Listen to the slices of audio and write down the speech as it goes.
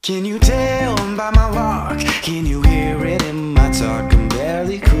Can you tell by my walk? Can you hear it in my talk? I'm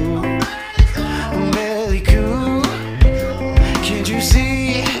barely cool. I'm barely cool. Can't you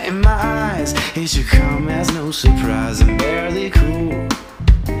see in my eyes? It should come as no surprise. I'm barely cool.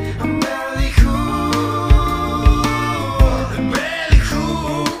 I'm barely cool. I'm barely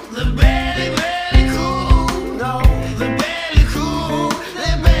cool. The barely cool. No, the barely cool.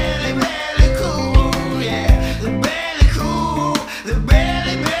 The barely cool. Yeah, the barely cool. The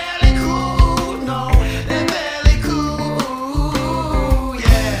barely cool. No, the barely cool.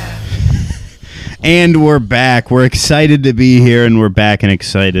 Yeah. And we're back. We're excited to be here, and we're back and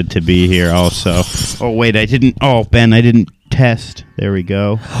excited to be here also. Oh, wait, I didn't... Oh, Ben, I didn't test. There we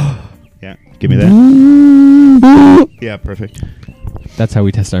go. Yeah, give me that. Yeah, perfect. That's how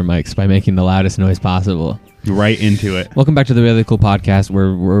we test our mics, by making the loudest noise possible. Right into it. Welcome back to the Really Cool Podcast.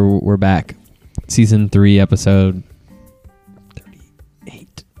 We're back. Season 3, episode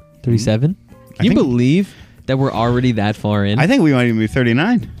 38. 37? Can you believe that we're already that far in? I think we might even be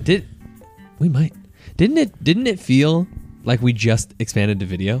 39. We might. Didn't it feel like we just expanded to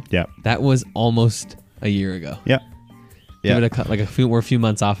video? Yeah. That was almost a year ago. Yeah. Yeah. Give it we're a few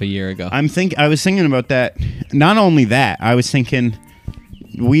months off a year ago. I was thinking about that. Not only that, I was thinking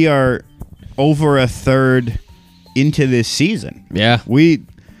we are over a third into this season. Yeah. We're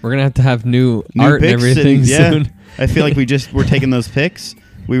gonna have new art and picks everything soon. I feel like we're taking those pics.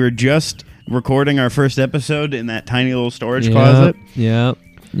 We were just recording our first episode in that tiny little storage closet. Yeah.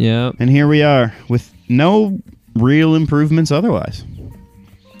 Yeah. And here we are with no real improvements otherwise.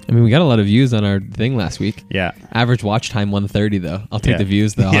 I mean, we got a lot of views on our thing last week. Yeah. Average watch time 130 though. I'll take Yeah. the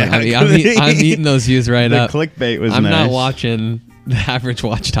views though. Yeah. I'm eating those views right The up. clickbait was I'm nice. not watching the average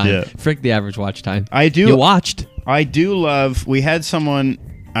watch time. Yeah. Frick the average watch time. You watched. I do love... We had someone...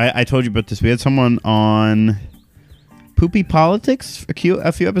 I told you about this. We had someone on Poopy Politics a few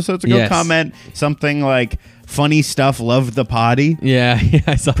episodes ago comment something like, funny stuff, loved the potty. Yeah,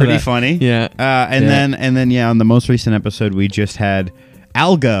 I saw Pretty that. funny. Yeah. And then on the most recent episode, we just had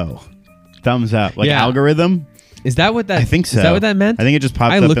algo. Thumbs up. Like algorithm. Is that what that? I think so. Is that what that meant? I think it just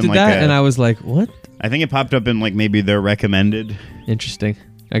popped I up looked in at like that and I was like, what? I think it popped up in like maybe their recommended. Interesting.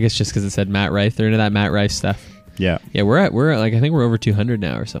 I guess just because it said Matt Rife. They're into that Matt Rife stuff. Yeah. Yeah, we're at like, I think we're over 200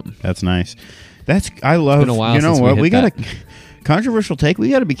 now or something. That's nice. I love. It's been a while you know since what? we We hit got a controversial take. We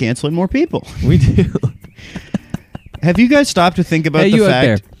got to be canceling more people. We do. Have you guys stopped to think about Hey, the you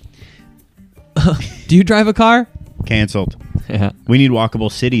fact? out there. Do you drive a car? Canceled. Yeah. We need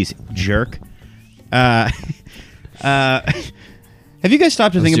walkable cities, jerk. Have you guys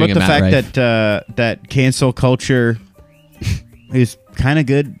stopped to think about the fact that cancel culture is kind of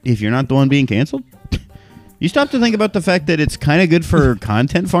good if you're not the one being canceled? You stop to think about the fact that it's kind of good for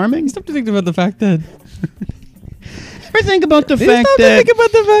content farming? Stop to think about the fact that. Ever think about the fact that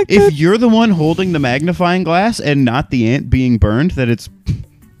if you're the one holding the magnifying glass and not the ant being burned, that it's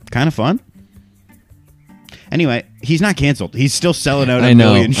kind of fun? Anyway, he's not canceled. He's still selling out a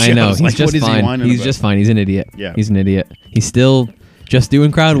million shows. I know. He's Like, just what is he fine. whining He's about? just fine. He's an idiot. Yeah. He's an idiot. He's still just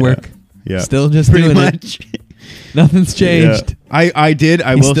doing crowd work. Yeah. Still just Pretty doing much. it. Nothing's changed. Yeah. I He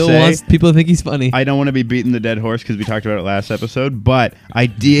will still say, wants people to think he's funny. I don't want to be beating the dead horse because we talked about it last episode, but I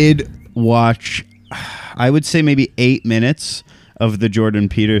did watch, I would say maybe 8 minutes of the Jordan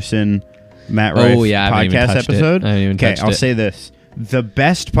Peterson Matt Rife I haven't even podcast touched it. episode. I haven't even touched I'll it. say this. The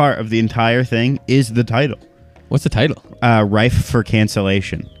best part of the entire thing is the title. What's the title? Rife for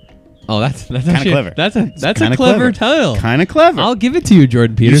Cancellation. Oh, that's Kinda actually clever. That's a Kinda clever title. Kind of clever. I'll give it to you,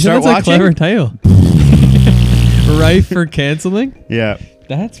 Jordan Peterson. start That's a watching? clever title. Rife for canceling? Yeah.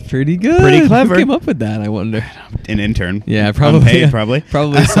 That's pretty good. Pretty clever. Who came up with that, I wonder? An intern. Yeah, probably. Unpaid, yeah. probably.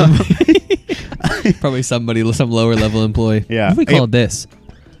 Probably somebody. Probably somebody, some lower level employee. Yeah. What do we call this?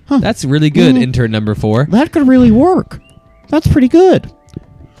 That's really good, intern number 4. That could really work. That's pretty good.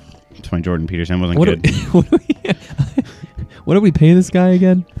 That's why Jordan Peterson wasn't What good. What do we pay this guy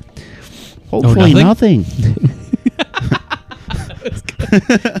again? Hopefully nothing? nothing.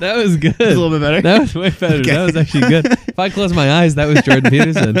 That was good. A little bit better. That was way better. Okay. That was actually good. If I close my eyes, that was Jordan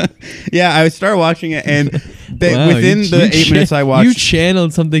Peterson. Yeah, I started watching it, and Wow, within you- the you 8 minutes I watched... you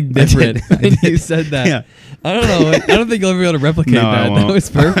channeled something different I when did. you said that. Yeah. I don't know. I don't think you'll ever be able to replicate No, I that. won't. That was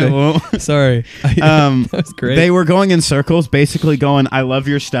I perfect. won't. Sorry. That was great. They were going in circles, basically going, I love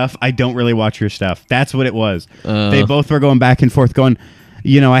your stuff. I don't really watch your stuff. That's what it was. They both were going back and forth going,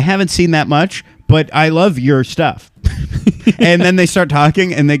 I haven't seen that much, but I love your stuff. And then they start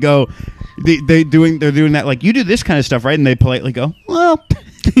talking and they go, they're doing that like, you do this kind of stuff, right? And they politely go, well,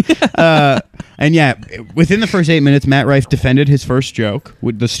 and And yeah, within the first 8 minutes, Matt Rife defended his first joke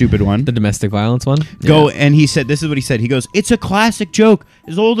with the stupid one. The domestic violence one. And he said, this is what he said. He goes, it's a classic joke,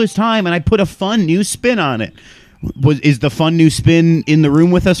 as old as time, and I put a fun new spin on it. Is the fun new spin in the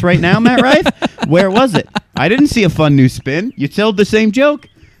room with us right now, Matt Rife? Where was it? I didn't see a fun new spin. You told the same joke.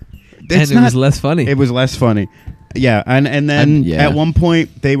 It was less funny. It was less funny. Yeah, and then at one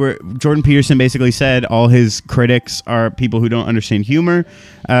point Jordan Peterson basically said all his critics are people who don't understand humor.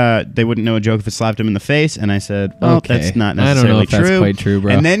 They wouldn't know a joke if it slapped him in the face. And I said, well, that's not necessarily I don't know if true. That's quite true,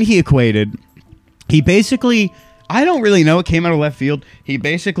 bro. And then he basically, I don't really know. It came out of left field. He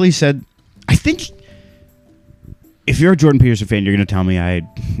basically said, I think if you're a Jordan Peterson fan, you're going to tell me I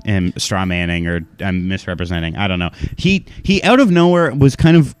am straw manning or I'm misrepresenting. I don't know. He out of nowhere was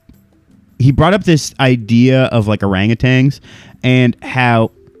kind of, he brought up this idea of like orangutans and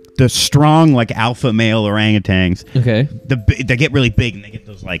how the strong like alpha male orangutans, they get really big and they get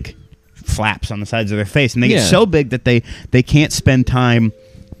those like flaps on the sides of their face and they get so big that they can't spend time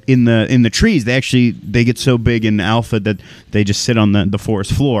in the trees. They get so big in alpha that they just sit on the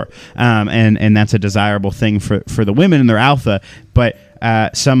forest floor, and that's a desirable thing for the women in their alpha. But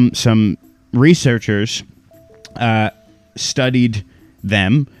some researchers studied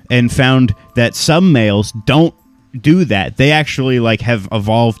them and found that some males don't do that. They actually like have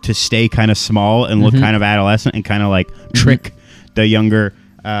evolved to stay kind of small and look kind of adolescent and kind of like trick the younger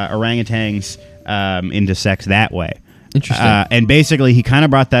orangutans into sex that way. Interesting. And basically he kind of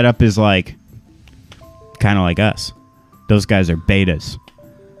brought that up as like kind of like us. Those guys are betas.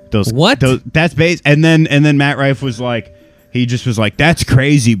 That's base. And then Matt Rife was like, he just was like, that's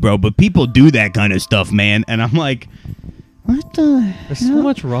crazy, bro, but people do that kind of stuff, man. And I'm like, what the There's so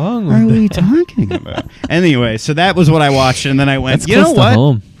much wrong with are we talking about? Anyway, so that was what I watched, and then I went, That's you know close to what?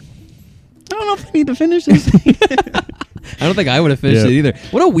 home. I don't know if I need to finish this thing. I don't think I would have finished it either.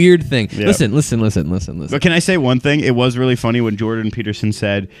 What a weird thing. Yeah. Listen. But can I say one thing? It was really funny when Jordan Peterson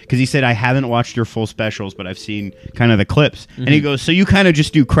said, because he said, I haven't watched your full specials, but I've seen kind of the clips. And he goes, so you kind of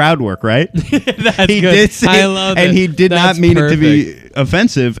just do crowd work, right? That's He good. did say, I love it. and he did That's not mean perfect. it to be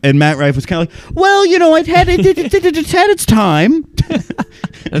offensive. And Matt Rife was kind of like, well, you know, it's had its time.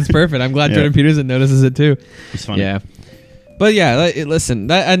 That's perfect. I'm glad Yeah. Jordan Peterson notices it too. It's funny. Yeah. But yeah,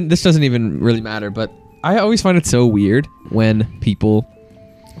 listen, and this doesn't even really matter, but I always find it so weird when people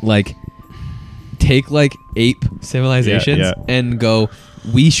like take like ape civilizations and go,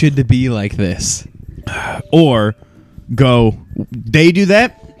 we should be like this. Or go, they do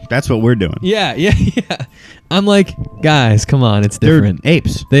that? That's what we're doing. Yeah. I'm like, guys, come on, it's different. They're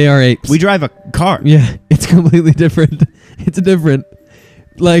apes. They are apes. We drive a car. Yeah, it's completely different. It's different.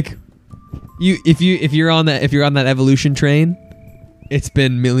 Like if you're on that evolution train, it's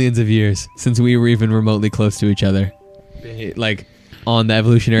been millions of years since we were even remotely close to each other. Like on the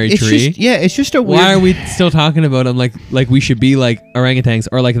evolutionary tree. It's just a weird. Why are we still talking about them like we should be like orangutans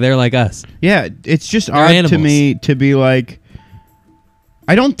or like they're like us? Yeah, it's just They're odd animals. to me to be like.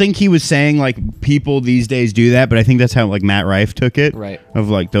 I don't think he was saying like people these days do that, but I think that's how like Matt Rife took it. Right. Of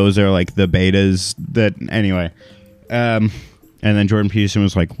like those are like the betas that anyway. And then Jordan Peterson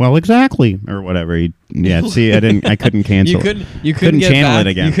was like, "Well, exactly," or whatever. See, I couldn't cancel. You couldn't get channel back, it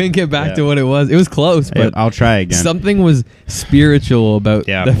again. You couldn't get back to what it was. It was close, but I'll try again. something was spiritual about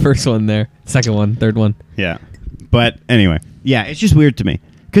Yeah. the first one there. Second one, third one. Yeah, but anyway, yeah, it's just weird to me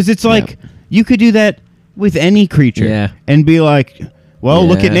because it's like you could do that with any creature, and be like, "Well,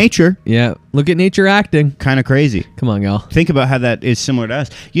 look at nature." Yeah, look at nature acting. Kind of crazy. Come on, y'all. Think about how that is similar to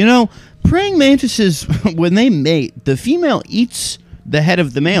us. You know, praying mantises, when they mate, the female eats the head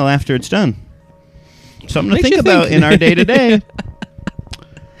of the male after it's done. Something to Makes think you about think. in our day-to-day.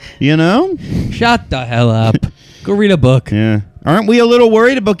 You know? Shut the hell up. Go read a book. Yeah. Aren't we a little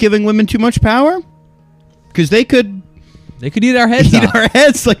worried about giving women too much power? Because they could eat our heads eat off. our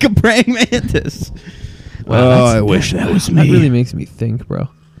heads like a praying mantis. Wow, I wish that was me. That really makes me think, bro.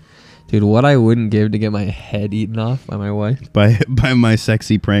 Dude, what I wouldn't give to get my head eaten off by my wife. By my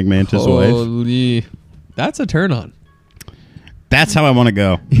sexy praying mantis wife. Holy. That's a turn on. That's how I want to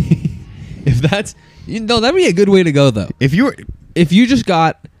go. If that's... that'd be a good way to go, though. If you just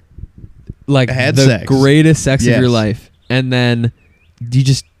got like had the sex. greatest sex of Yes. your life, and then you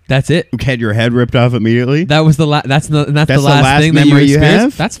just... That's it. had your head ripped off immediately, That was the last. That's the That's the last last thing that you memory you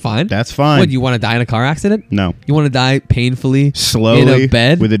experienced. have? That's fine. that's fine. What, you want to die in a car accident? No. You want to die painfully, Slowly. in a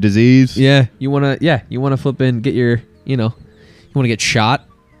bed with a disease. Yeah. You want to flip in, get your, you want to get shot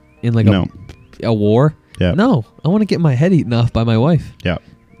in like No. a war. Yeah. No, I want to get my head eaten off by my wife Yeah.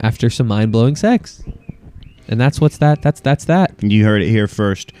 after some mind blowing sex, and that's that. You heard it here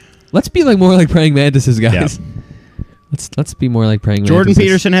first. Let's be more like praying mantises, guys. Let's be more like praying Jordan mantises.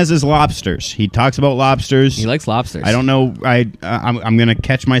 Peterson has his lobsters. He talks about lobsters. He likes lobsters. I don't know. I'm gonna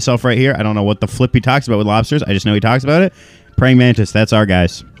catch myself right here. I don't know what the flip he talks about with lobsters. I just know he talks about it. Praying mantis. That's our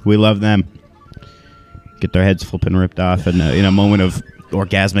guys. We love them. Get their heads flipping ripped off in a moment of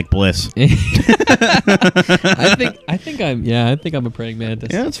orgasmic bliss. I think I'm a praying mantis.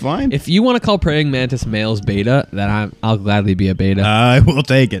 Yeah, that's fine. If you want to call praying mantis males beta, then I'll gladly be a beta. I will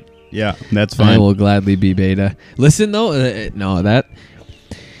take it. Yeah, that's fine. I will gladly be beta. Listen though, that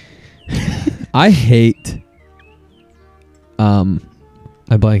I hate. I'm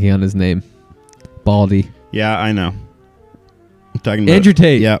blanking on his name. Baldy. Yeah, I know. I'm talking about Andrew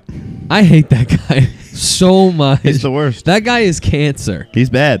Tate. Yeah, I hate that guy so much. he's the worst. That guy is cancer. He's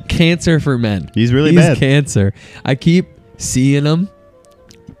bad. Cancer for men. He's really bad. He's cancer. I keep seeing him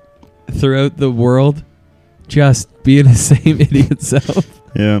throughout the world, just being the same idiot self.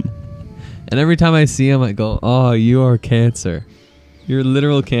 Yeah. And every time I see him, I go, "Oh, you are cancer. You're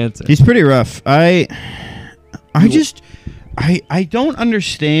literal cancer." He's pretty rough. I don't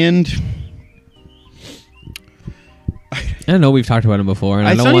understand. I know we've talked about him before, and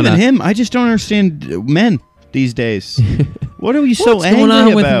I It's don't not want even him. I just don't understand men these days. What are we so What's angry going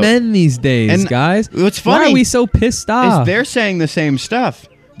on with about? men these days, And guys? what's Why funny are we so pissed off? is they're saying the same stuff.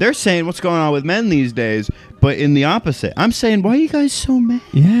 They're saying what's going on with men these days, but in the opposite. I'm saying, why are you guys so mad?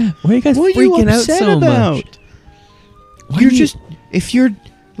 Yeah, why are you guys What are you freaking out upset so about? much? Why You're do you- just if you're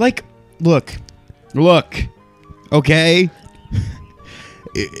like, look, okay.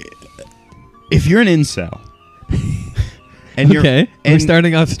 If you're an incel, and okay, we're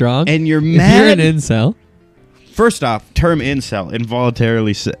starting off strong. and you're if mad. you're an incel, First off, term incel,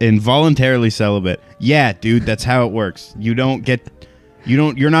 involuntarily celibate. Yeah, dude, that's how it works. You're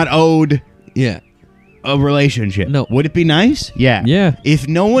not owed yeah, a relationship. No. Would it be nice? Yeah. Yeah. If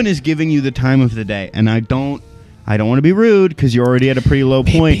no one is giving you the time of the day, and I don't want to be rude because you're already at a pretty low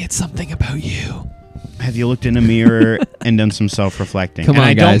point. maybe it's something about you. Have you looked in a mirror and done some self-reflecting? Come and on,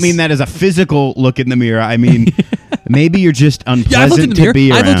 I guys. don't mean that as a physical look in the mirror. I mean, maybe you're just unpleasant Yeah, I've looked in the to mirror.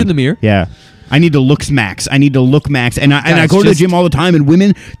 be around. I've looked in the mirror. Yeah. I need to look max. And I Guys, go to the just- gym all the time, and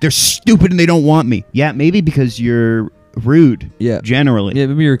women, they're stupid and they don't want me. Yeah, maybe because you're rude. Yeah. Generally. Yeah,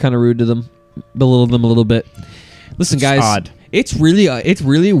 maybe you're kind of rude to them, belittle them a little bit. Listen, It's guys, odd. it's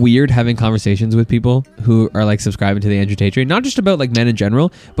really weird having conversations with people who are like subscribing to the Andrew Tate train. Not just about like men in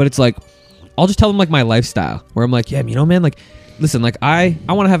general, but it's like I'll just tell them like my lifestyle, where I'm like, yeah, you know, man, like, listen, like I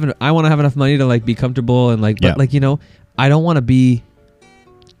want to have enough money to like be comfortable and like, but Yeah. like, you know, I don't want to be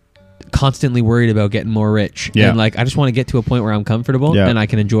constantly worried about getting more rich. Yeah. And like I just want to get to a point where I'm comfortable Yeah. and I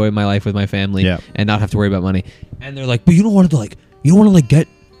can enjoy my life with my family Yeah. and not have to worry about money. And they're like, but you don't want to get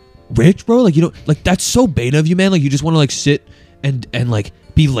rich, bro? Like, you know, like that's so beta of you, man. Like you just want to like sit and like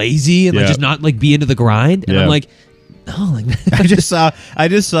be lazy and like Yeah. just not like be into the grind. And Yeah. I'm like, no, like I just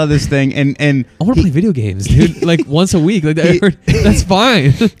saw this thing, and I want to play video games, dude. Like once a week. Like that's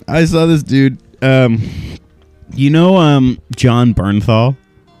fine. I saw this dude. You know, John Bernthal,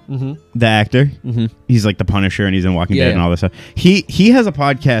 the actor. Mm-hmm. He's like the Punisher, and he's in Walking Yeah, Dead and yeah. all this stuff. He has a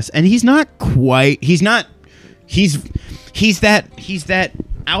podcast, and he's that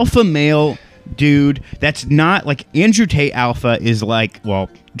alpha male dude that's not like Andrew Tate alpha is like, well,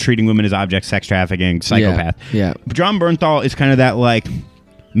 treating women as objects, sex trafficking, psychopath. Yeah. John Bernthal is kind of that like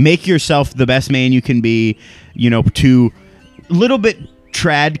make yourself the best man you can be, you know, to little bit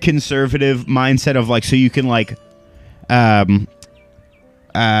trad conservative mindset of like so you can like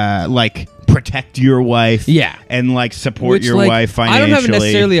protect your wife, Yeah. and like support Which, your like, wife financially. I don't have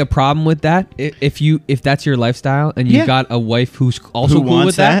necessarily a problem with that if that's your lifestyle and you Yeah. got a wife who's also Who cool wants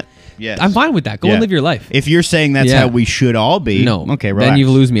with that. Yes. I'm fine with that. Go Yeah. and live your life. If you're saying that's Yeah. how we should all be, No. okay, relax. Then you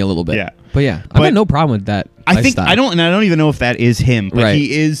lose me a little bit. Yeah. But yeah, I've But got no problem with that. I think lifestyle. I don't even know if that is him, but Right.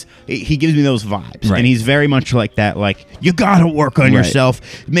 he gives me those vibes, Right. and he's very much like that. Like you gotta work on Right. yourself,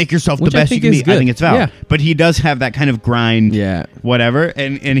 make yourself Which the I best you think can is be. I good. think it's valid, Yeah. but he does have that kind of grind, Yeah. whatever.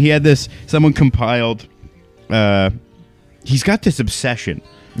 And he had this. Someone compiled. He's got this obsession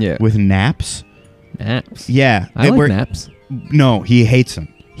Yeah. with naps. Naps. Yeah, I like where- naps. No, he hates them.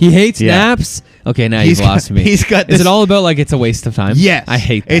 He hates Yeah. naps. Okay, now He's you've lost got- me. he's got Is this- it all about like it's a waste of time? Yes. I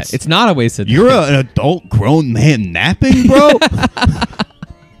hate that. It's not a waste of time. You're an adult grown man napping, bro.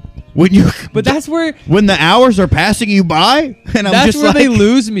 But that's where when the hours are passing you by, and I'm that's just where like, they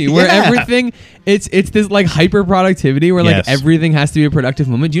lose me. Where Yeah. everything it's this like hyper productivity where like Yes. everything has to be a productive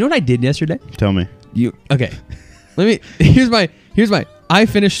moment. Do you know what I did yesterday? Tell me. Okay. Let me here's my I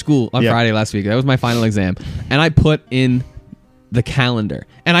finished school on Yeah. Friday last week. That was my final exam. And I put in the calendar.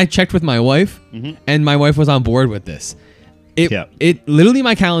 And I checked with my wife and my wife was on board with this. Yeah. It literally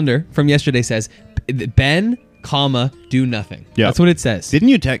my calendar from yesterday says Ben comma, do nothing. Yeah. That's what it says. Didn't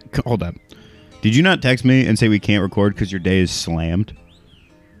you hold up. Did you not text me and say we can't record because your day is slammed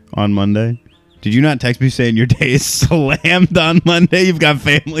on Monday? Did you not text me saying your day is slammed on Monday? You've got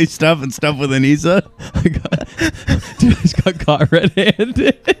family stuff and stuff with Anissa? Dude, I just got caught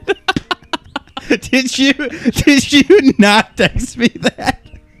red-handed. Did you not text me that?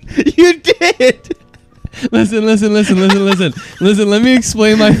 You did. Listen. Let me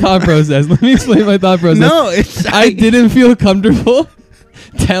explain my thought process. No, I didn't feel comfortable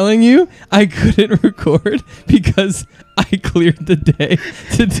telling you I couldn't record because I cleared the day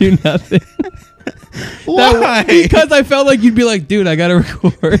to do nothing. Why? Because I felt like you'd be like, dude, I gotta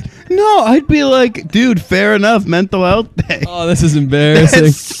record. No, I'd be like, dude, fair enough, mental health day. Oh, this is embarrassing.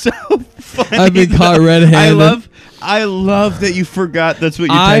 That's so funny. I've been caught red-handed. I love that you forgot that's what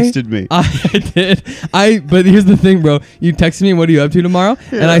you texted me. I did. But here's the thing, bro. You texted me, what are you up to tomorrow?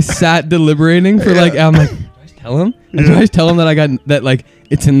 Yeah. And I sat deliberating for I'm like, do I just tell him? Yeah. Do I just tell him that I got that like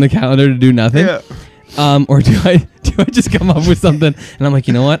it's in the calendar to do nothing? Yeah. Or do I just come up with something and I'm like,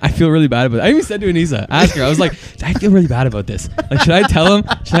 you know what? I feel really bad about it. I even said to Anissa, ask her, I was like, I feel really bad about this. Like, should I tell him?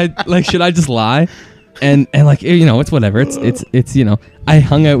 Should I just lie? And like, you know, it's whatever. It's you know, I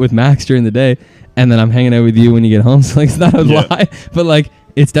hung out with Max during the day and then I'm hanging out with you when you get home. So like, it's not a lie, but like,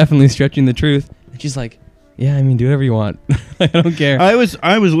 it's definitely stretching the truth. And she's like, yeah, I mean, do whatever you want. I don't care. I was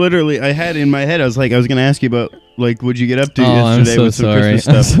literally, I had in my head, I was going to ask you about, like, what'd you get up to yesterday with some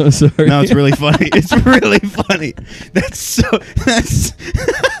Christmas stuff? I'm so sorry. No, it's really funny. It's really funny. That's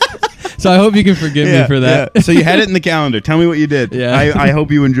So I hope you can forgive me for that. Yeah. So you had it in the calendar. Tell me what you did. Yeah. I hope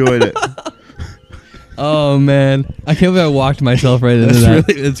you enjoyed it. Oh, man. I can't believe I walked myself right into that.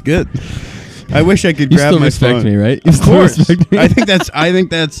 That's good. I wish I could grab my phone. You still respect me, right? Of course. Respect me? I think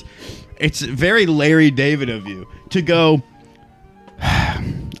that's it's very Larry David of you to go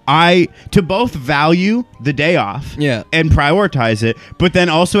to both value the day off and prioritize it, but then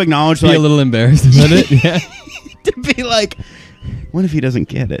also acknowledge be a little embarrassed about it. Yeah. To be like, what if he doesn't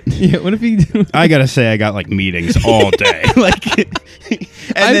get it? Yeah, what if he I gotta say I got like meetings all day. Like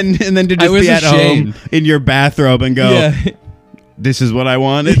and then to just be at home in your bathrobe and go, this is what I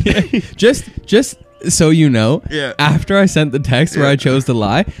wanted. Yeah. Just so you know, after I sent the text where I chose to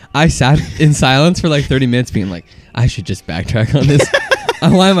lie, I sat in silence for like 30 minutes being like, I should just backtrack on this.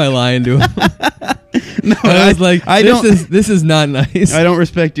 Why am I lying to him? No, I was like, this is not nice. I don't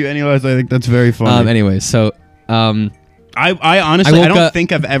respect you any less. I think that's very funny. Anyways, so I honestly I don't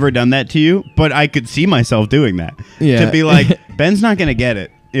think I've ever done that to you, but I could see myself doing that. Yeah. To be like, Ben's not gonna get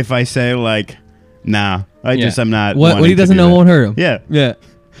it if I say like, nah, I'm not. What he doesn't know won't hurt him. Yeah. Yeah.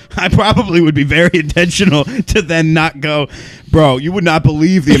 I probably would be very intentional to then not go, bro, you would not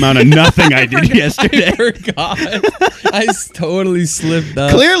believe the amount of nothing I did yesterday. I forgot. I totally slipped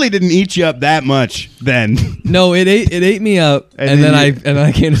up. Clearly didn't eat you up that much then. No, it ate me up, and then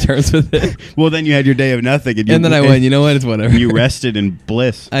I came to terms with it. Well, then you had your day of nothing. And then I went, you know what, it's whatever. You rested in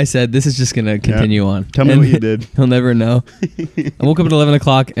bliss. I said, this is just going to continue on. Tell me what you did. He'll never know. I woke up at 11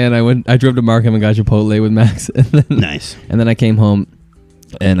 o'clock, and I drove to Markham and got Chipotle with Max. And then, nice. And then I came home.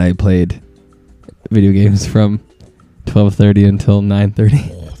 And I played video games from 12:30 until 9:30.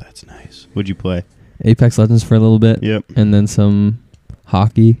 Oh, that's nice. What'd you play? Apex Legends for a little bit. Yep. And then some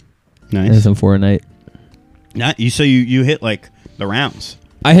hockey. Nice. And some Fortnite. So you hit like the rounds.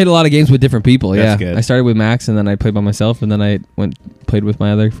 I hit a lot of games with different people. That's good. I started with Max, and then I played by myself, and then I played with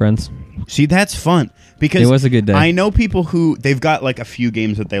my other friends. See, that's fun. Because it was a good day. I know people who they've got like a few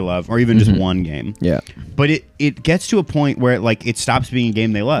games that they love, or even just one game. Yeah. But it gets to a point where it stops being a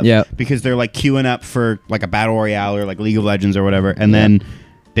game they love. Yeah. Because they're like queuing up for like a battle royale or like League of Legends or whatever, and then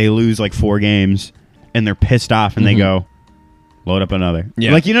they lose like 4 games, and they're pissed off, and they go, load up another.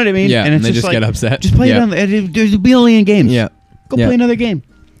 Yeah. Like, you know what I mean? Yeah. And they just get upset. Just play it on. There's a billion games. Yeah. Go play another game.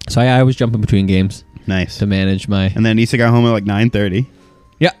 So I was jumping between games. Nice. To manage my. And then Issa got home at like 9:30.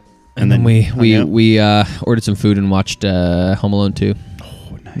 And then we ordered some food and watched Home Alone 2.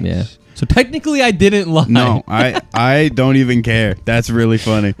 Oh, nice. Yeah. So technically, I didn't lie. No, I don't even care. That's really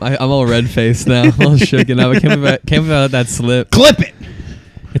funny. I'm all red-faced now. I'm all shooken up. I came about that slip. Clip it!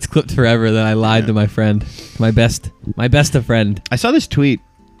 It's clipped forever that I lied to my friend. My best of friend. I saw this tweet,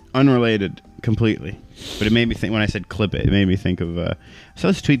 unrelated completely, but it made me think, when I said clip it, it made me think of, I saw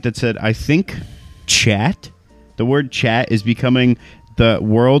this tweet that said, I think the word chat is becoming the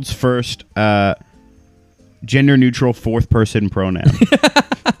world's first gender-neutral 4th-person pronoun.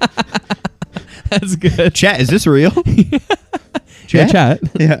 That's good. Chat, is this real? Chat? Yeah, chat.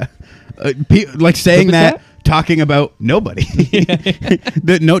 Yeah. Like saying that, talking about nobody.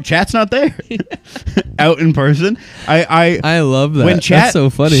 No, chat's not there. Out in person. I love that. When chat That's so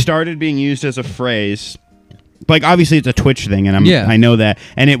funny. started being used as a phrase like obviously it's a Twitch thing, and I know that,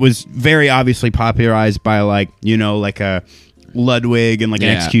 and it was very obviously popularized by like like a Ludwig and like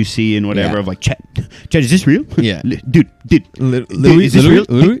an XQC and whatever of like chat, is this real? Yeah, dude, is this real?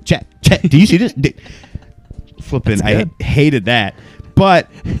 Hey, chat, do you see this? Flipping, I hated that, but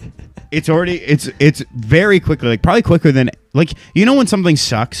it's very quickly, like probably quicker than like when something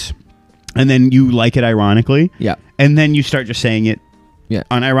sucks, and then you like it ironically, and then you start just saying it. Yeah.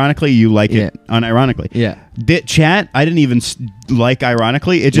 Unironically, you like it unironically. Yeah. Chat, I didn't even like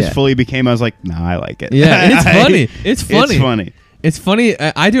ironically. It just fully became, I was like, nah, I like it. Yeah, it's funny. It's funny. It's funny. It's funny.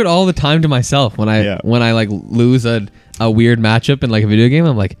 I do it all the time to myself when I like lose a weird matchup in like a video game.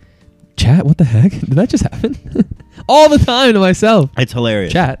 I'm like, chat, what the heck? Did that just happen? All the time to myself. It's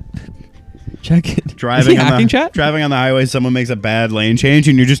hilarious. Chat. Check it. Driving on the highway, someone makes a bad lane change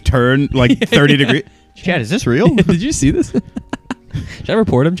and you just turn like 30 degrees. Chat, is this real? Did you see this? Should I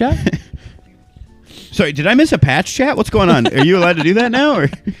report him, chat? Sorry, did I miss a patch, chat? What's going on? Are you allowed to do that now? Or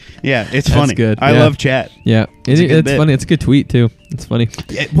yeah, it's funny. That's good. I love chat. Yeah, it's funny. It's a good tweet too. It's funny.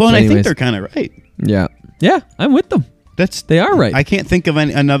 Yeah, well, and I think they're kind of right. Yeah, I'm with them. They are right. I can't think of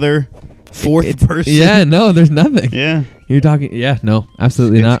another fourth person. Yeah, no, there's nothing. Yeah, you're talking. Yeah, no,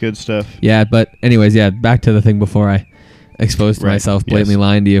 absolutely not. It's good stuff. Yeah, but anyways, back to the thing before I exposed myself blatantly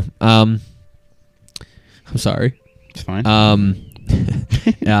lying to you. I'm sorry. It's fine.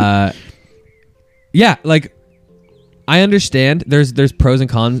 Yeah, like I understand there's pros and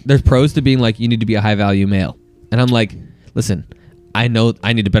cons. There's pros to being like you need to be a high value male. And I'm like, listen, I know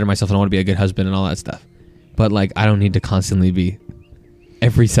I need to better myself and I want to be a good husband and all that stuff. But like I don't need to constantly be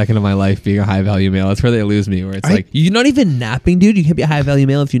every second of my life being a high value male. That's where they lose me, where it's like, you're not even napping, dude. You can't be a high value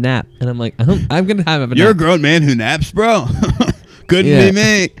male if you nap. And I'm like, I'm gonna have a nap. You're a grown man who naps, bro. Couldn't be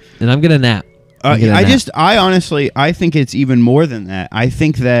me. And I'm gonna nap. I honestly think it's even more than that. I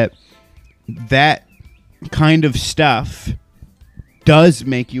think that kind of stuff does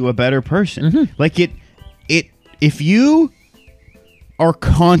make you a better person. Mm-hmm. Like if you are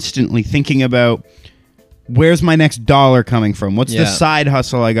constantly thinking about where's my next dollar coming from? What's the side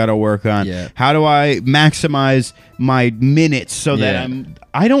hustle I got to work on? Yeah. How do I maximize my minutes so that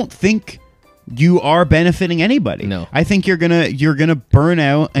I don't think you are benefiting anybody. No. I think you're gonna burn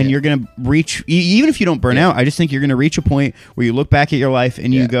out, and you're gonna reach. Even if you don't burn out, I just think you're gonna reach a point where you look back at your life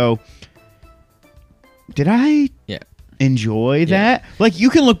and you go, "Did I enjoy that?" Like you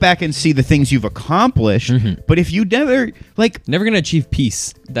can look back and see the things you've accomplished, but if you never gonna achieve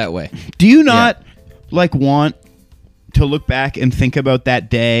peace that way. Do you not want to look back and think about that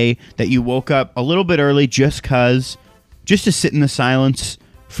day that you woke up a little bit early just to sit in the silence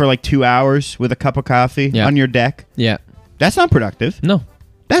for like 2 hours with a cup of coffee on your deck? Yeah. That's not productive. No.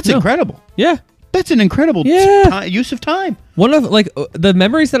 That's incredible. Yeah. That's an incredible use of time. One of the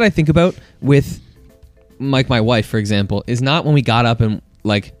memories that I think about with like my wife, for example, is not when we got up and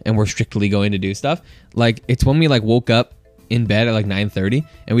we're strictly going to do stuff. Like it's when we woke up in bed at 9:30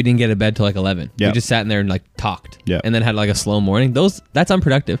 and we didn't get to bed till 11. Yeah. We just sat in there and talked. Yeah. And then had a slow morning. That's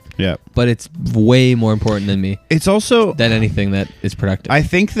unproductive. Yeah. But it's way more important than me. It's also than anything that is productive. I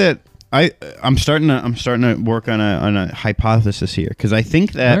think that I'm starting to work on a hypothesis here, because I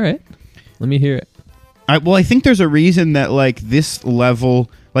think that. All right. Let me hear it. I think there's a reason that this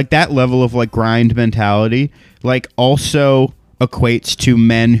level, that level of grind mentality, also equates to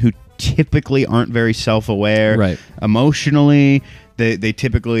men who typically aren't very self-aware emotionally. They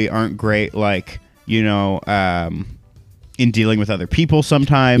typically aren't great in dealing with other people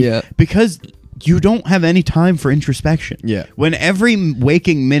sometimes, because you don't have any time for introspection. When every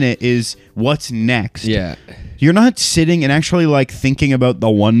waking minute is what's next, you're not sitting and actually thinking about the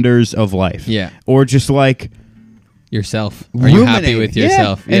wonders of life, or just yourself. Are you happy with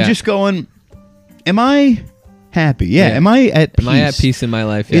yourself? And just going, am I happy? Am I at peace? Am I at peace in my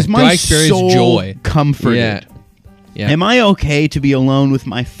life? Is my Do I experience soul joy? Comforted? Am I okay to be alone with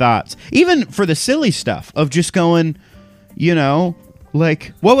my thoughts? Even for the silly stuff of just going,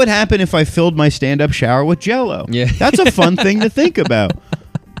 what would happen if I filled my stand-up shower with Jell-O? That's a fun thing to think about.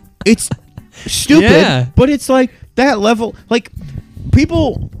 It's stupid, but it's that level.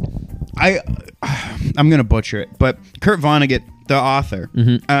 People, I'm gonna butcher it, but Kurt Vonnegut, the author,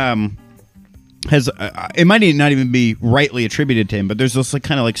 has it might not even be rightly attributed to him, but there's this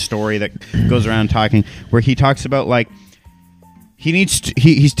kind of story that goes around talking where he talks about he needs to,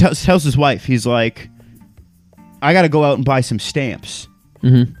 he tells his wife, he's like, I got to go out and buy some stamps,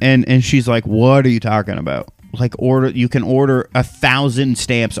 and she's like, what are you talking about? You can order 1,000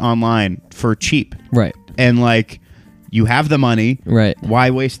 stamps online for cheap, right? And you have the money, right?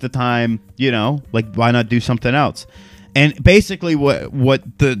 Why waste the time? Why not do something else? And basically, what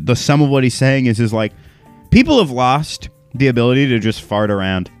the sum of what he's saying is people have lost the ability to just fart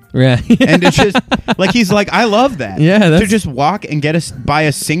around. Yeah. And it's just like he's like, I love that. Yeah, to that's- just walk and buy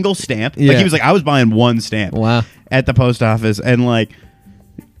a single stamp. Yeah. Like he was like, I was buying one stamp. Wow. At the post office, and like,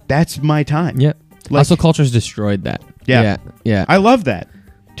 that's my time. Yeah. Like- Hustle culture's destroyed that. Yeah. Yeah. Yeah. I love that.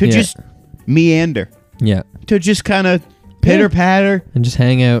 To Yeah. just meander, yeah. to just kind of pitter patter. And just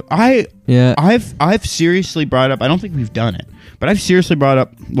hang out. Yeah. Yeah. I've seriously brought up. I don't think we've done it, but I've seriously brought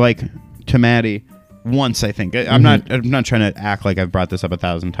up like to Maddie once. I think I'm not trying to act like I've brought this up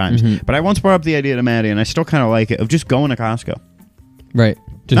 1,000 times, but I once brought up the idea to Maddie, and I still kind of like it of just going to Costco. Right.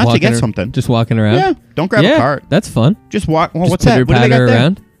 Just Not to walking get something. Just walking around. Yeah, don't grab a cart. That's fun. Just walk. Well, Just what's that? What do they got pitter-patter there?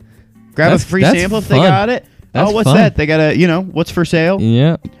 around. Grab That's- a free that's sample if they fun. got it. That's what's fun. that? They got a what's for sale?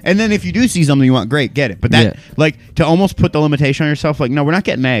 Yeah. And then if you do see something you want, great, get it. But that Yeah. like to almost put the limitation on yourself, like no, we're not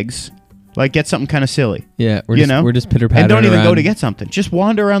getting eggs. Like get something kind of silly. Yeah. You know? We're just pitter pattering. And don't even go around. to get something. Just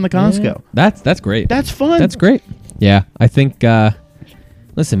wander around the Costco. Yeah. That's great. That's fun. That's great. Yeah, I think.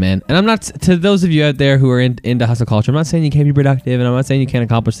 Listen, man, and I'm not to those of you out there who are into hustle culture. I'm not saying you can't be productive, and I'm not saying you can't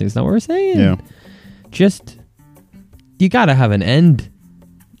accomplish things. That's not what we're saying. Yeah. Just you gotta have an end.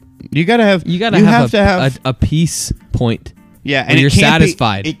 You gotta have. You gotta have to have. a peace point. Yeah, when and you're it can't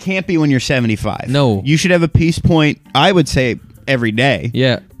satisfied. It can't be when you're 75. No. You should have a peace point. I would say every day.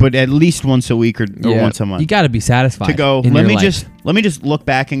 Yeah. But at least once a week or Yeah. once a month. You gotta be satisfied. to go. in Let your me life. just look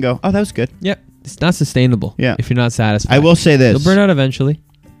back and go. Oh, that was good. Yep. It's not sustainable. Yeah. If you're not satisfied, I will say this. You'll burn out eventually.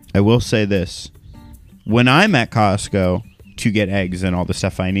 I will say this. When I'm at Costco to get eggs and all the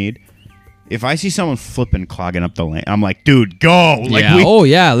stuff I need, if I see someone flipping, clogging up the lane, I'm like, dude, go. Like, yeah. Oh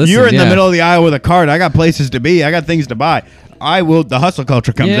yeah. Listen. you're in the yeah. middle of the aisle with a cart. I got places to be. I got things to buy. I will. The hustle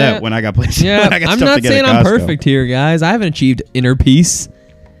culture comes Yeah. out when I got places. Yeah. when I got I'm stuff not to get saying at I'm Costco. perfect here, guys. I haven't achieved inner peace,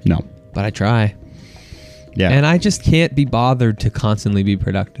 No. but I try. Yeah. And I just can't be bothered to constantly be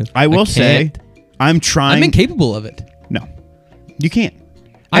productive. I will say, can't. I'm trying. I'm incapable of it. No, you can't.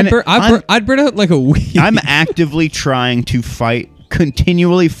 I'd And I'd burn out like a week. I'm actively trying to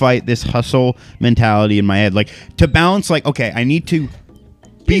continually fight this hustle mentality in my head, like to balance. Like, okay, I need to You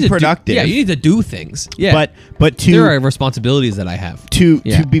be need to productive. you need to do things. Yeah, but there are to responsibilities that I have. to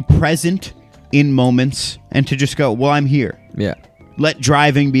be present in moments and to just go. Well, I'm here. Yeah, Let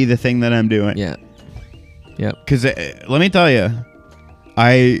driving be the thing that I'm doing. yeah, yeah. Because let me tell you,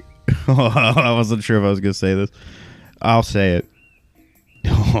 I wasn't sure if I was going to say this. I'll say it.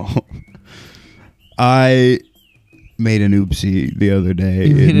 I made an oopsie the other day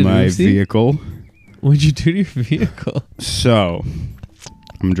You made in an my oopsie? vehicle. What'd you do to your vehicle? So,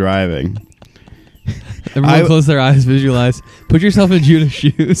 I'm driving. Everyone close their eyes, visualize. Put yourself in Judah's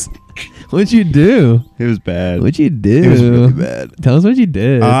shoes. What'd you do? It was bad. What'd you do? It was really bad. Tell us what you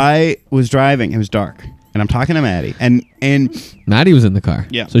did. I was driving. It was dark. And I'm talking to Maddie. And Maddie was in the car.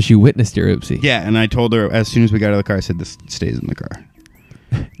 Yeah. So she witnessed your oopsie. yeah, and I told her as soon as we got out of the car, I said, this stays in the car.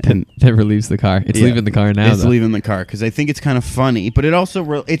 And That relieves the car. It's yeah, leaving the car now. It's though. leaving the car because I think it's kind of funny, but it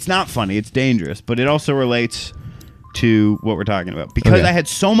also it's not funny. It's dangerous, but it also relates to what we're talking about because Okay. I had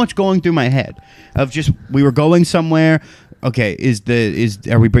so much going through my head of just we were going somewhere. Okay,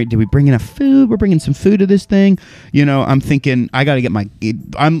 did we bring enough food? We're bringing some food to this thing. You know, I'm thinking I got to get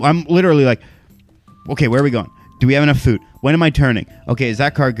I'm literally like, okay, where are we going? Do we have enough food? When am I turning? Okay, is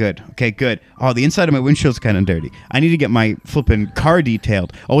that car good? Okay, good. Oh, the inside of my windshield's kind of dirty. I need to get my flipping car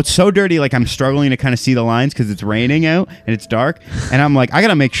detailed. Oh, it's so dirty, like I'm struggling to kind of see the lines because it's raining out and it's dark. And I'm like, I got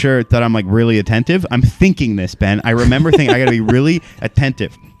to make sure that I'm like really attentive. I'm thinking this, Ben. I remember thinking I got to be really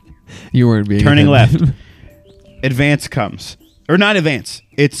attentive. You weren't being Turning attentive. left. Advance comes. Or not advance.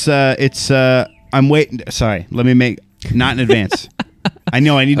 I'm waiting. Sorry, let me make, not in advance. I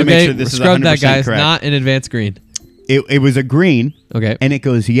know, I need to make sure this is 100% scrub that, guys. correct. Not in advance green. It was a green. Okay. And it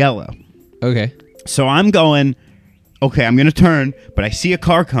goes yellow. Okay. So I'm going, okay, I'm going to turn, but I see a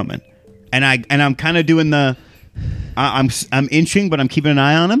car coming. And I'm kind of doing the I'm inching, but I'm keeping an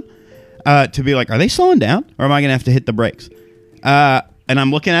eye on him to be like, are they slowing down or am I going to have to hit the brakes? And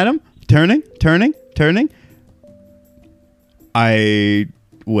I'm looking at him, turning. I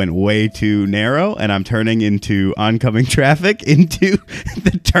went way too narrow and I'm turning into oncoming traffic into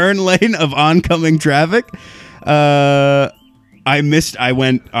the turn lane of oncoming traffic. I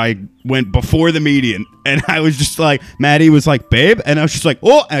went before the median and I was just like, Maddie was like, babe. And I was just like,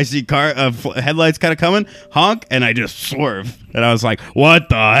 oh, and I see car headlights kind of coming, honk. And I just swerve. And I was like, what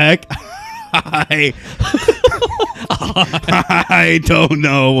the heck? I don't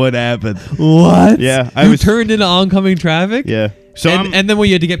know what happened. What? Yeah, You turned into oncoming traffic? Yeah. So and then when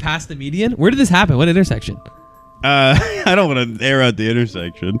you had to get past the median? Where did this happen? What intersection? I don't want to air out the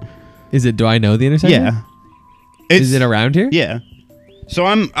intersection. Do I know the intersection? Yeah. Is it around here? Yeah. So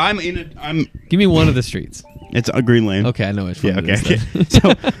I'm Give me one of the streets. it's a Green Lane. Okay, I know which one. Yeah. it Okay. is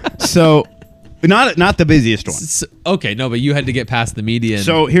then. So not the busiest one. Okay, no, but you had to get past the median.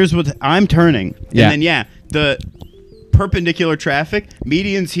 So here's what I'm turning. Yeah. And then the perpendicular traffic,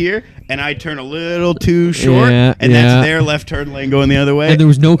 median's here, and I turn a little too short, Yeah, and yeah. that's their left turn lane going the other way. and there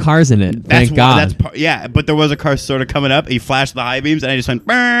was no cars in it. That's Thank God. but there was a car sort of coming up. He flashed the high beams, and I just went,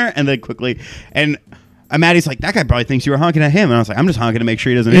 "Brr," and then quickly. And Maddie's like, that guy probably thinks you were honking at him. And I was like, I'm just honking to make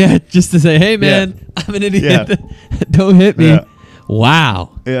sure he doesn't hit Yeah, me. just to say, hey man, I'm an idiot. Yeah. Don't hit me. Yeah.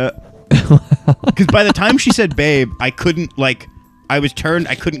 Wow. Yeah. Because by the time she said babe, I couldn't, I was turned,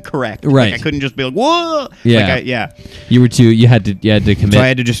 I couldn't correct. Right. I couldn't just be like, whoa. Yeah. Yeah. You were too. You had to commit. So I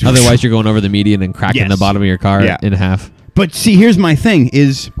had to just- Otherwise, you're going over the median and cracking Yes. the bottom of your car Yeah. in half. But see, here's my thing: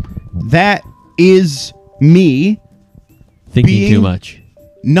 that is me Thinking Being- too much.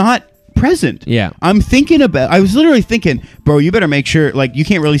 not present. Yeah. I was literally thinking, bro, you better make sure, you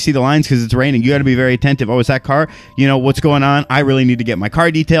can't really see the lines because it's raining. You got to be very attentive. Oh, is that car? What's going on? I really need to get my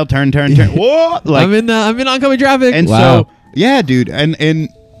car detailed. Turn. Whoa! I'm in oncoming traffic. And wow. so, yeah, dude.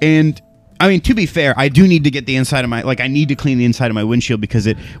 And I mean, to be fair, I do need to get the inside of my, I need to clean the inside of my windshield because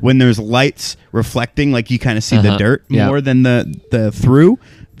when there's lights reflecting, you kind of see the dirt Yeah. more than the through.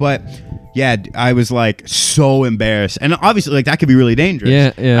 But yeah, I was so embarrassed. And obviously, that could be really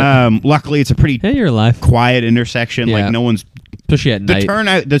dangerous. Yeah. Luckily, it's a pretty Hey, you're alive. quiet intersection. Yeah. No one's, Especially at the night.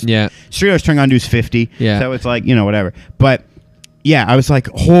 turnout, the Yeah. street I was turning onto is 50. Yeah. So it's whatever. But yeah, I was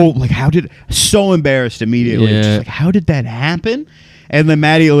so embarrassed immediately. Yeah. Just how did that happen? And then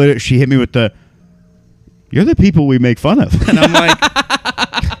Maddie, she hit me with you're the people we make fun of. And I'm like,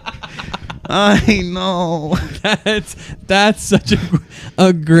 I know. That's such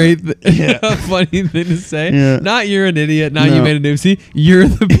a great, funny thing to say. Yeah. Not you're an idiot. Not No. you made a oopsie. You're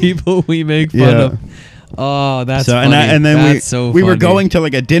the people we make fun Yeah. of. Oh, that's So funny. and then that's so we were funny. going to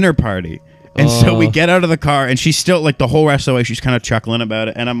a dinner party. And so we Oh. get out of the car and she's still the whole rest of the way she's kind of chuckling about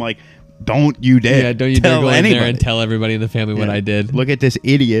it. And I'm like, don't you dare. Yeah, don't you dare tell go in anybody. there and tell everybody in the family what Yeah. I did. Look at this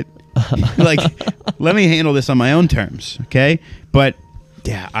idiot. Let me handle this on my own terms, okay? But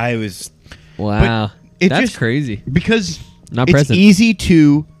yeah, I was Wow. it That's just- crazy. because Not it's present. easy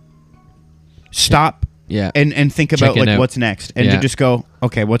to stop Yeah. and think about Check it out. what's next and to Yeah. just go,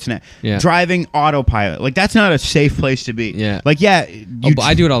 okay, what's next? Yeah. Driving autopilot. That's not a safe place to be. Yeah. You But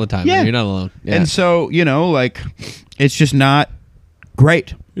I do it all the time. Yeah. Yeah. You're not alone. Yeah. And so, it's just not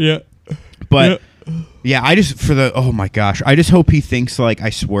great. yeah. But yeah, I just oh my gosh, I just hope he thinks I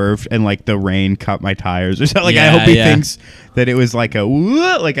swerved and the rain cut my tires or something. I Yeah, hope he yeah. thinks that it was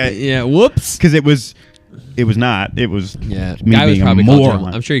Yeah. Whoops. because it was not. It was Yeah. me Guy was being a probably called you.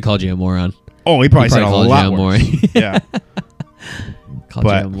 moron. I'm sure he called you a moron. Oh, he probably said a called lot you a worse. moron. Yeah. Called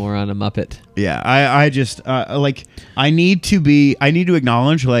But- you a moron, a muppet. Yeah, I just I need to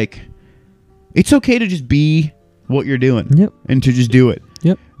acknowledge it's okay to just be what you're doing. Yep. And to just do it.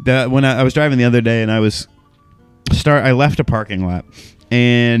 Yep. When I was driving the other day and I left a parking lot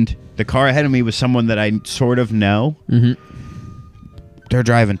and the car ahead of me was someone that I sort of know. Mm-hmm. They're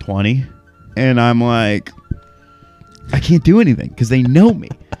driving 20 and I'm like, I can't do anything because they know me.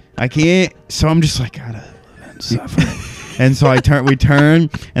 I can't. So I'm just gotta live and suffer. And so we turn,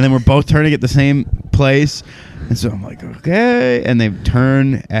 and then we're both turning at the same place. And so I'm like, okay. And they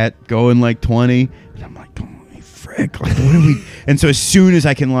turn at going 20. And I'm like, holy frick. What are we? And so as soon as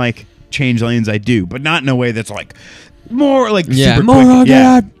I can change lanes, I do, but not in a way that's more Yeah, super more quick. on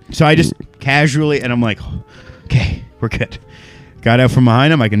Yeah. that. So I just casually, and I'm like, okay, we're good. Got out from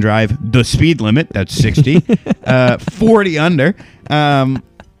behind him. I can drive the speed limit. That's 60, 40 under.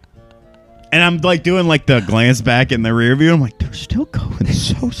 And I'm doing the glance back in the rear view. I'm like, they're still going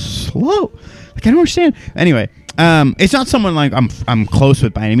so slow. I don't understand. Anyway, it's not someone I'm close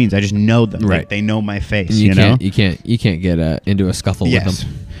with by any means. I just know them. Right. They know my face. You know. can't get into a scuffle with Yes.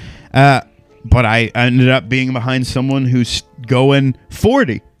 them. But I ended up being behind someone who's going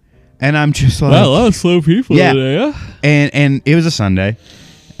 40, and I'm just like, a lot of slow people Yeah. today, yeah? and it was a Sunday,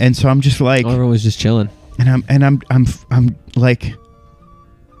 and so I'm just Everyone was just chilling. and I'm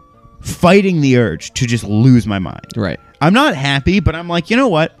fighting the urge to just lose my mind. Right. I'm not happy, but I'm like, you know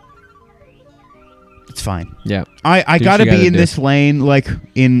what? It's fine. Yeah. I Do what gotta you be gotta in do. this lane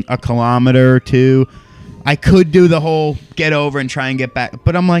in a kilometer or two. I could do the whole get over and try and get back,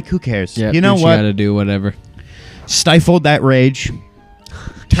 but I'm like, who cares? Yeah. You know You what? gotta do whatever. Stifled that rage. Shove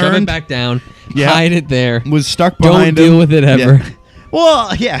it Turned, back down. Yeah. Hide it there. was stuck Don't behind deal him. with it ever. Yeah.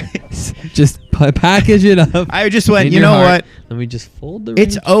 Well, yeah. Just package it up. I just went, in you your know heart. what? Let me just fold the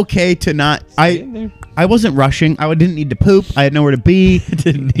It's rage. okay to not. Stay in there. I wasn't rushing. I didn't need to poop. I had nowhere to be.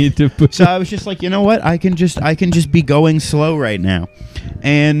 Didn't need to put. So I was just like, you know what? I can just be going slow right now.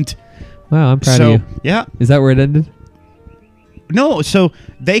 And Wow, I'm proud so, of you. yeah. Is that where it ended? No, so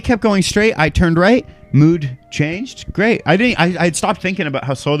they kept going straight. I turned right. Mood changed. Great. I had stopped thinking about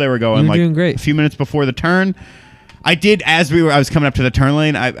how slow they were going. You were like doing great. A few minutes before the turn. I did, I was coming up to the turn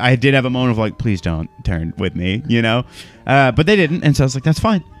lane, I did have a moment of like, please don't turn with me, you know? But they didn't, and so I was like, that's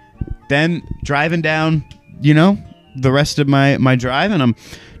fine. Then driving down, you know, the rest of my drive, and I'm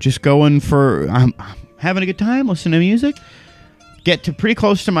just going for, I'm having a good time, listening to music. Get to pretty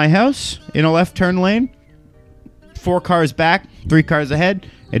close to my house in a left turn lane. 4 cars back, 3 cars ahead.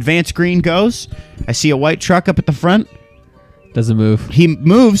 Advanced green goes. I see a white truck up at the front. Doesn't move. He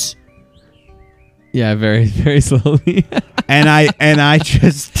moves. Yeah, very, very slowly. and I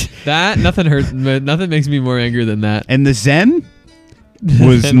just that nothing hurts. Nothing makes me more angry than that. and the Zen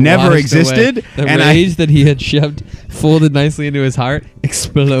was And never washed existed. away. The and rage that he had shoved, folded nicely into his heart,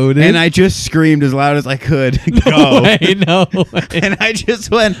 exploded. and I just screamed as loud as I could. Go. No way. And I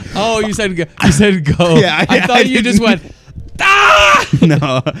just went. Oh, you said go. You said go. Yeah, I thought you just didn't- went. Ah!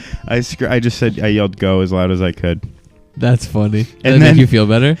 No, I just said, I yelled go as loud as I could. That's funny. And Did that then- make you feel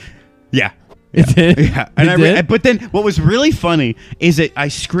better? Yeah. It did? Yeah. And It did? but then what was really funny is that I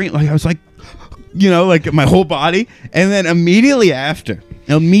screamed, like I was like, you know, like my whole body. And then immediately after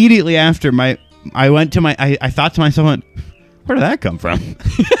I went to I thought to myself, where did that come from?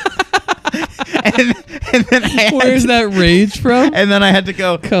 and then I had Where's that rage from? And then I had to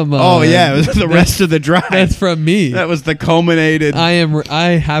go, Come oh on. yeah, it was the rest of the drive. That's from me. That was the culminated. I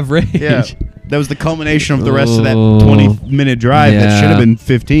have rage. Yeah. That was the culmination of the rest of that Oh. 20-minute drive that Yeah. should have been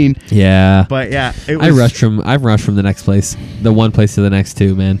 15. Yeah. But yeah, it was, I've rushed from the next place, the one place to the next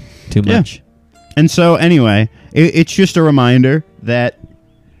too, man. Too Yeah. much. And so anyway, it's just a reminder that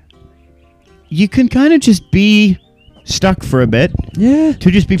you can kind of just be stuck for a bit, Yeah.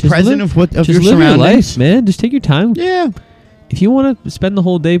 to just be present of just your live your surroundings. life, man. Just take your time. Yeah, If you want to spend the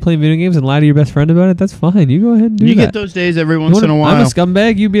whole day playing video games and lie to your best friend about it, that's fine. You go ahead and do you that. get those days every You once in a while. I'm a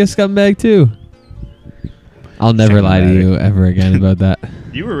scumbag. You be a scumbag too. I'll never lie to Scumbag. you ever again about that.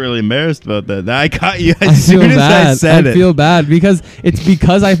 You were really embarrassed about that. I caught you I as feel soon as bad. I said it. feel bad because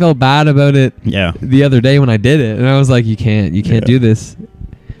I felt bad about it Yeah. the other day when I did it, and I was like, you can't Yeah. do this.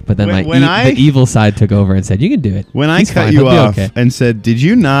 But then the evil side took over and said, you can do it. When He's I cut fine. you He'll be off okay. and said, "Did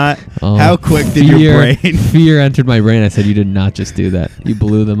you not? Oh, How quick did your fear- brain?" Fear entered my brain. I said, you did not just do that. You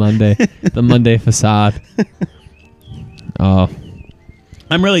blew the Monday facade. Oh,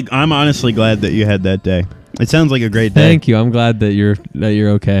 I'm honestly glad that you had that day. It sounds like a great day. thank you. I'm glad that you're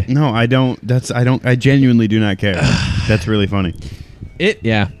okay. No, I don't. I genuinely do not care. That's really funny.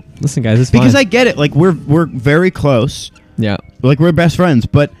 Yeah. Listen, guys, it's Because fine. I get it. Like we're very close. Yeah. Like we're best friends,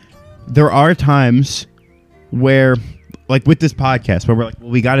 but there are times where, like with this podcast, where we're like,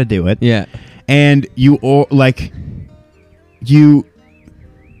 well, we got to do it. Yeah. And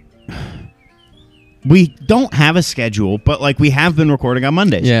we don't have a schedule, but like we have been recording on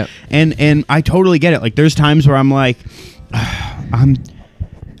Mondays. Yeah. And I totally get it. Like there's times where I'm like, I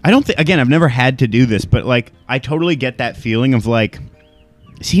don't think, again, I've never had to do this, but like I totally get that feeling of like,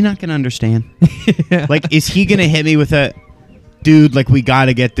 is he not gonna understand? Yeah. Like, is he gonna hit me with a, dude, like we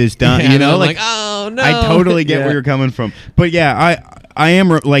gotta get this done? Yeah, You know, I'm like oh no. I totally get Yeah. where you're coming from. But yeah, I am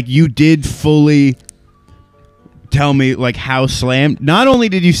like, you did fully tell me like how slammed. Not only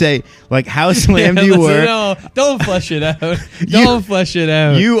did you say like how slammed Yeah, you listen, were, No, don't flesh it out. Don't flesh it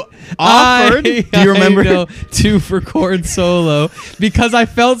out. you offered. Do you remember? I know, to record solo because I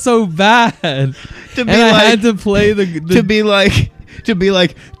felt so bad, To be and I like- had to play the to be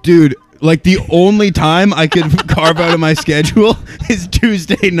like, dude, like the only time I could carve out of my schedule is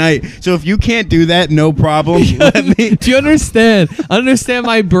Tuesday night. So if you can't do that, no problem. Let me. Do you understand? Understand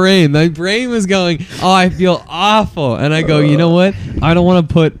my brain. My brain was going, oh, I feel awful. And I go, you know what? I don't want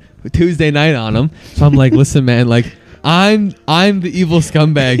to put Tuesday night on them. So I'm like, listen, man, like I'm the evil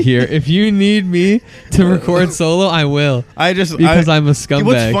scumbag here. If you need me to record solo, I will. Because I'm a scumbag.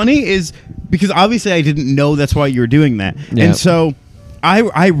 What's funny is because obviously I didn't know that's why you were doing that, Yeah. and so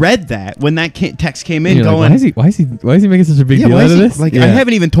I read that when that text came in, You're like, going, why is he making such a big deal why out is of he- this? Like Yeah. I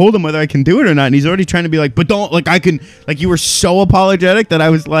haven't even told him whether I can do it or not, and he's already trying to be like, but don't, like I can, like you were so apologetic that I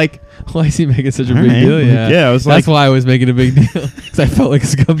was like, Why is he making such a All big right. deal? Yeah, Yeah, I was that's like- why I was making a big deal because I felt like a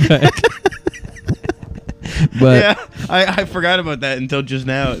scumbag. But yeah, I forgot about that until just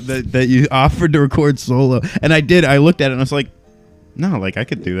now that you offered to record solo, and I did. I looked at it and I was like, no, like I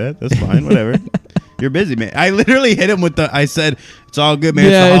could do that. That's fine. Whatever. You're busy, man. I literally hit him with I said, it's all good, man.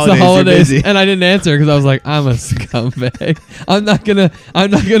 yeah, it's the holidays. You're busy. and I didn't answer because I was like, I'm a scumbag. I'm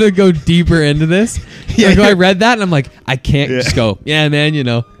not gonna go deeper into this. Yeah, Like, I you're- read that and I'm like, I can't Yeah. just go. Yeah, man, you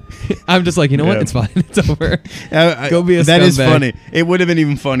know. I'm just like, you know what? Yeah. It's fine. It's over. Go be a That is scumbag. funny. It would have been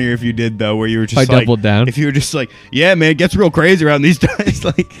even funnier if you did though, where you were just I like, doubled down. If you were just like, yeah, man, it gets real crazy around these days.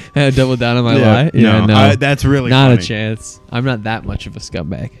 Like, I double down on my yeah, lie. Yeah, no, that's really not funny. a chance. I'm not that much of a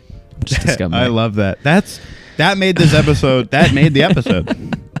scumbag. I'm just a scumbag. I love that. That made this episode. That made the episode.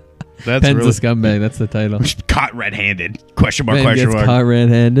 That's Ben's really a scumbag. That's the title. caught red-handed. Question mark. Ben Question gets mark. caught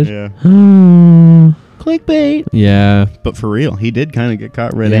red-handed. Yeah. Clickbait. Yeah. But for real, he did kind of get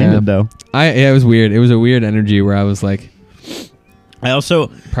caught red-handed though. It was weird. It was a weird energy where I was like, I also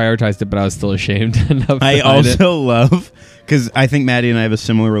prioritized it, but I was still ashamed enough. I to hide it. also love, because I think Maddie and I have a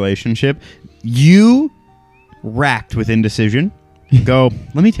similar relationship. You, racked with indecision, go,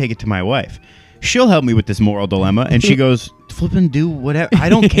 let me take it to my wife. She'll help me with this moral dilemma. And she goes, flippin' do whatever. I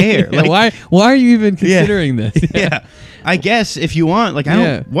don't care. Yeah, Like, why are you even considering this? yeah. I guess if you want, like, I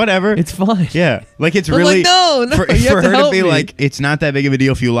don't, whatever. It's fine. Yeah. Like, it's I'm really, like, no, for you have her to to help be me. like, it's not that big of a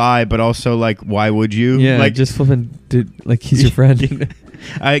deal if you lie, but also, like, why would you? Yeah, Like, just flipping, dude, like he's your friend.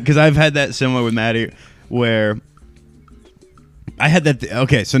 because I've had that similar with Maddie, where I had that.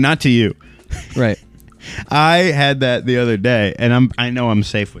 Okay, so not to you. Right. I had that the other day, and I know I'm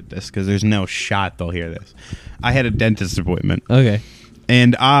safe with this because there's no shot they'll hear this. I had a dentist appointment, Okay.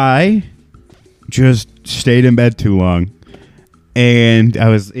 and I just stayed in bed too long, and I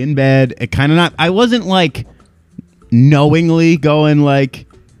was in bed. It kind of not. I wasn't like knowingly going like,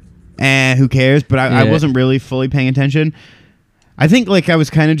 who cares? But I Yeah. wasn't really fully paying attention. I think like I was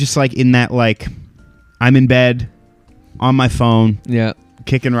kind of just like in that like, I'm in bed, on my phone, Yeah.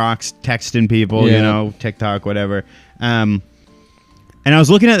 kicking rocks, texting people, Yeah. you know, TikTok, whatever. And I was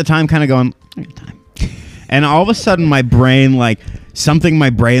looking at the time, kind of going, I got time. And all of a sudden, my brain like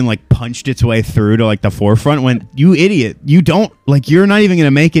punched its way through to like the forefront. Went, you idiot! You don't like. You're not even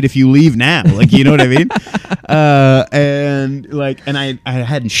gonna make it if you leave now. Like, you know what I mean? And I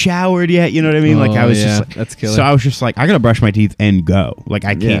hadn't showered yet. You know what I mean? Like, I was yeah, just like, that's killer. So I was just like, I gotta brush my teeth and go. Like,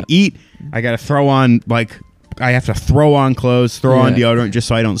 I can't eat. I gotta throw on like. I have to throw on clothes, throw on deodorant just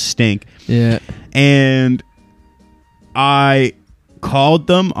so I don't stink. Yeah. And I called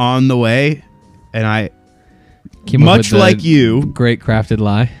them on the way, and I, Came up much with the like you, great crafted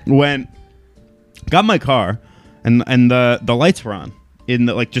lie. got my car, and the lights were on in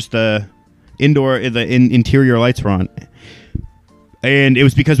the like just the indoor interior lights were on, and it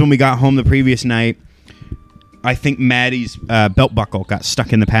was because when we got home the previous night, I think Maddie's belt buckle got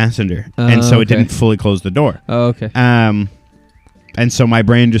stuck in the passenger, and so it okay. didn't fully close the door. Oh, okay. And so my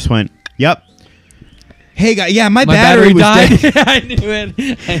brain just went, "Yep, hey guy, yeah, my battery was died. dead." I knew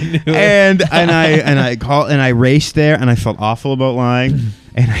it. and I called and I raced there, and I felt awful about lying,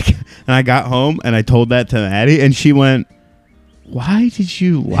 and I got home and I told that to Maddie, and she went, "Why did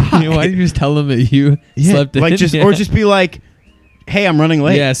you lie? Why did you just tell them that you slept in? like just or just be like, hey, I'm running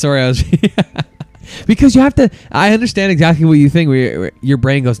late." Yeah, sorry, I was. Because you have to. I understand exactly what you think. Where your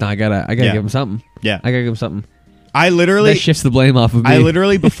brain goes, "No, I gotta Yeah. give him something. Yeah. I gotta give him something." I literally That shifts the blame off of me. I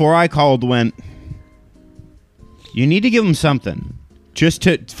literally before I called went, you need to give them something, just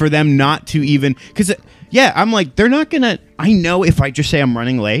for them not to even because I'm like they're not gonna. I know if I just say I'm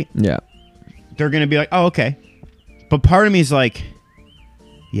running late, Yeah. they're gonna be like, oh, okay. But part of me is like,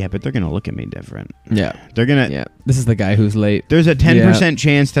 yeah, but they're gonna look at me different. Yeah. They're gonna. Yeah. This is the guy who's late. There's a 10%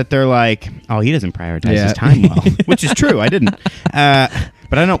 chance that they're like, oh, he doesn't prioritize Yeah. his time well, which is true. I didn't.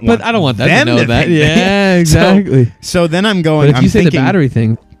 But I don't. But I don't want them to know that. think Yeah, So- exactly. So then I'm going. But if I'm you say thinking, the battery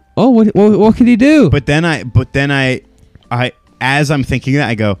thing, oh, what could he do? But then I, as I'm thinking that,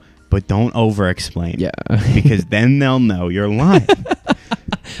 I go, but don't over-explain. yeah. Because then they'll know you're lying.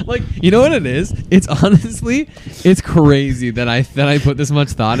 Like, you know what it is? It's honestly, it's crazy that I put this much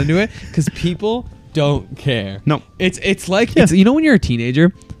thought into it because people don't care. No. It's like it's you know when you're a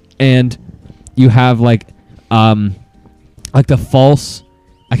teenager and you have like the false,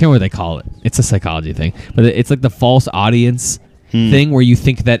 I can't remember what they call it. It's a psychology thing, but it's like the false audience thing where you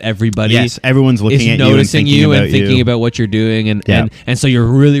think that everybody Yes, everyone's looking is at noticing you and thinking about what you're doing and so you're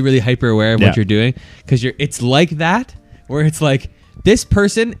really really hyper aware of Yeah. what you're doing because it's like that where it's like this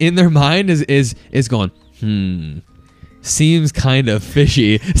person in their mind is going seems kind of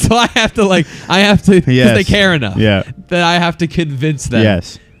fishy, so I have to because Yes. they care enough Yeah. that I have to convince them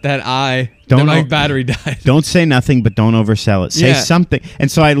Yes. that Don't my know- battery died. Don't say nothing, but don't oversell it. Say Yeah. something. And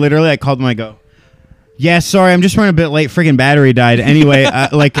so I called them. I go, yeah, sorry, I'm just running a bit late. Friggin' battery died. Anyway,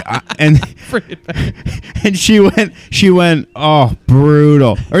 and she went, oh,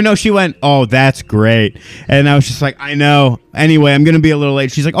 brutal. Or no, she went, oh, that's great. And I was just like, I know. Anyway, I'm going to be a little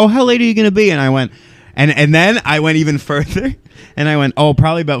late. She's like, oh, how late are you going to be? And I went, and then I went even further. And I went, oh,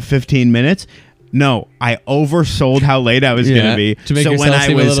 probably about 15 minutes. No, I oversold how late I was going to be. To make so when yourself I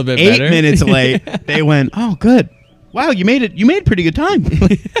seem a was little bit 8 better. minutes late, they went, "Oh, good. Wow, you made it. You made pretty good time."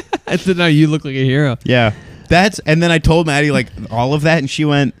 I said, "No, you look like a hero." Yeah. And then I told Maddie like all of that, and she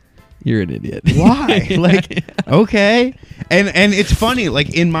went, You're an idiot. "Why?" Like, okay. And it's funny,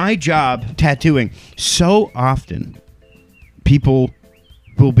 like in my job tattooing, so often people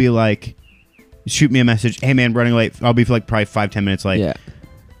will be like, shoot me a message, "Hey man, running late. I'll be like probably 5-10 minutes late." Yeah.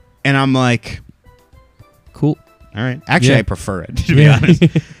 And I'm like, Cool. all right. Actually, Yeah. I prefer it, to be honest.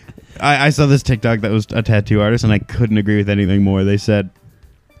 I saw this TikTok that was a tattoo artist, and I couldn't agree with anything more. They said,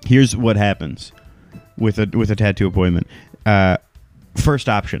 here's what happens with a tattoo appointment. First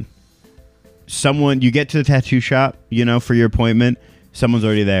option. You get to the tattoo shop, for your appointment. Someone's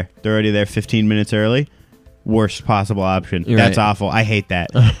already there. They're already there 15 minutes early. Worst possible option. You're That's right. awful. I hate that.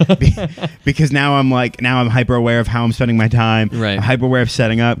 Because now I'm hyper aware of how I'm spending my time. Right. I'm hyper aware of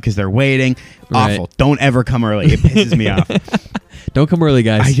setting up because they're waiting. Right. Awful. Don't ever come early. It pisses me off. Don't come early,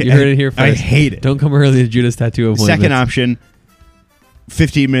 guys. You heard it here first. I hate it. Don't come early to Judas tattoo appointments. Second option,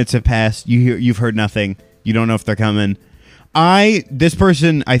 15 minutes have passed. You've heard nothing. You don't know if they're coming. This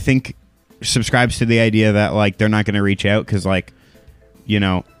person, I think, subscribes to the idea that like they're not going to reach out because like,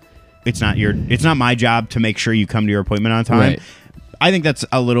 it's not my job to make sure you come to your appointment on time. Right. I think that's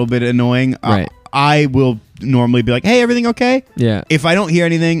a little bit annoying. Right. I will normally be like, "Hey, everything okay?" Yeah. If I don't hear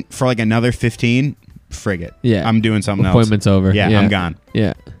anything for like another 15, frig it. Yeah. I'm doing something else. Appointment's over. Yeah, I'm gone.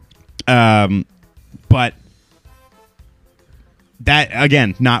 Yeah. But that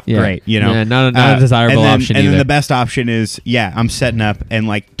again, not Yeah. great. Yeah, not a desirable option And then either. the best option is, I'm setting up, and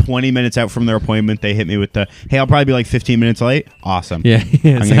like 20 minutes out from their appointment, they hit me with "Hey, I'll probably be like 15 minutes late." Awesome. Yeah.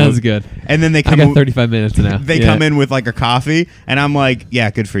 I'm Sounds gonna- good. And then they I come. got 35 minutes now. They Yeah. come in with like a coffee, and I'm like, "Yeah,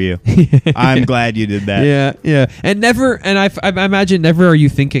 good for you. I'm glad you did that." Yeah, yeah. And I imagine never are you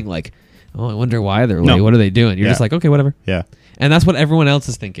thinking like, "Oh, I wonder why they're late. No. What are they doing?" You're Yeah. just like, "Okay, whatever." Yeah. And that's what everyone else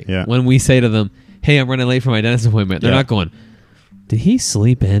is thinking. Yeah. When we say to them, "Hey, I'm running late for my dentist appointment," they're Yeah. not going, "Did he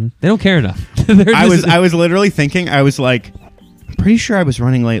sleep in?" They don't care enough. I was literally thinking, I was like, "I'm pretty sure I was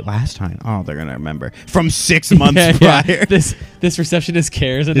running late last time." Oh, they're gonna remember from 6 months prior. This receptionist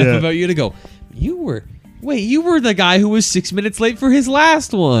cares enough Yeah. about you to go, you were the guy who was 6 minutes late for his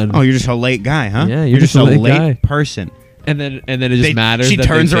last one. Oh, you're just a late guy, huh? Yeah, you're just a late guy. person. And then it just matters. She that they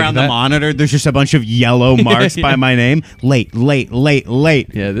turns think around the that. monitor. There's just a bunch of yellow marks by my name. Late.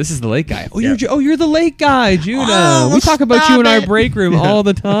 Yeah, this is the late guy. Oh, Yeah. you're the late guy, Judah. Oh, we talk about stop you in our it. break room all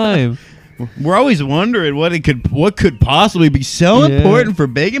the time. We're always wondering what could possibly be so Yeah. important for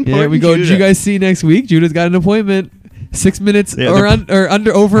big important. Yeah, we go. Did Judah. you guys see next week? Judah's got an appointment. 6 minutes Yeah, or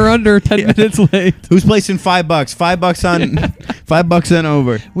under 10 Yeah. minutes late. Who's placing $5? $5 on $5 and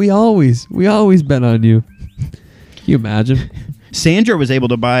over. We always bet on you. Can you imagine? Sandra was able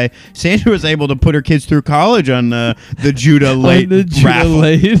to put her kids through college on the Judah late On the Judah raffle.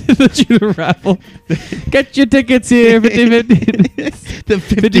 the Judah raffle. Get your tickets here. 50-50. The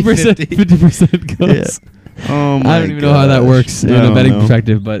 50%. 50% goes. Oh my I don't even know how that gosh. works in I a don't betting know.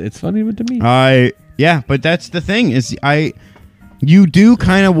 perspective, but it's funny to me. Yeah, but that's the thing is you do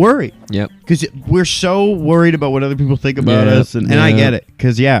kind of worry Yep. because we're so worried about what other people think about Yeah, us, and I yeah. get it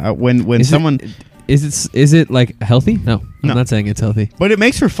because when someone, Is it like healthy? No, No. I'm not saying it's healthy. but it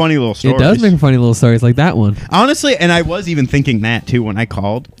makes for funny little stories. It does make funny little stories like that one. Honestly, and I was even thinking that too when I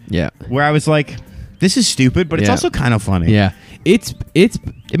called, Yeah. where I was like, "This is stupid," but it's Yeah. also kind of funny. Yeah. It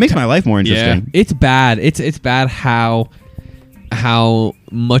makes my life more interesting. It's bad. It's bad how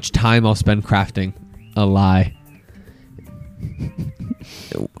much time I'll spend crafting a lie.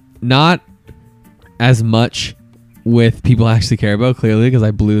 Not as much with people I actually care about, clearly, because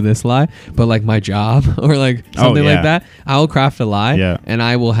I blew this lie, but like my job or like something yeah. like that, I'll craft a lie, Yeah. and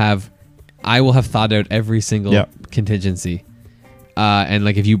I will have thought out every single Yep. contingency. And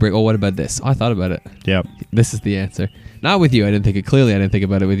like if you break, what about this? Oh, I thought about it. Yep. This is the answer. Not with you. I didn't think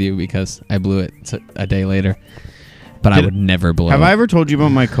about it with you because I blew it a day later. But I would never blow Have it. I ever told you about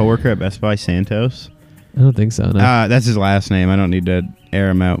my coworker at Best Buy, Santos? I don't think so. No. That's his last name. I don't need to air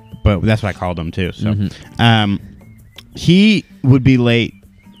him out, but that's what I called him too. So, he would be late,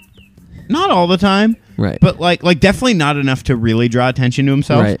 not all the time, Right. but like definitely not enough to really draw attention to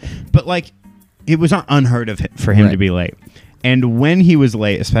himself. Right. But like, it was not unheard of for him Right. to be late. And when he was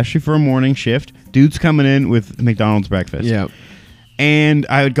late, especially for a morning shift, dude's coming in with McDonald's breakfast. Yeah. And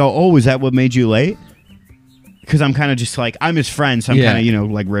I would go, "Oh, is that what made you late?" Because I'm kind of just like, I'm his friend, so I'm Yeah. kind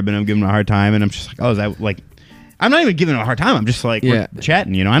of, like ribbing him, giving him a hard time. And I'm just like, "Oh, is that like," I'm not even giving him a hard time. I'm just like, Yeah. we're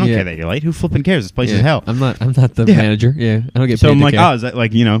chatting, I don't Yeah. care that you're late. Who flipping cares? This place Yeah. is hell. I'm not the Yeah. manager. Yeah. I don't get So paid I'm to like, care. "Oh, is that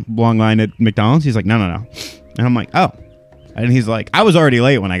like, long line at McDonald's?" He's like, No. And I'm like, "Oh, And he's like, I was already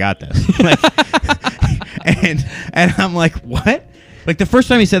late when I got this. Like, and I'm like, what? Like the first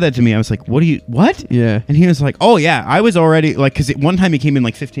time he said that to me, I was like, what? Yeah. And he was like, oh yeah, I was already like, because one time he came in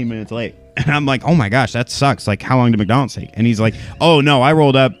like 15 minutes late. And I'm like, oh my gosh, that sucks. Like, how long did McDonald's take? And he's like, oh no, I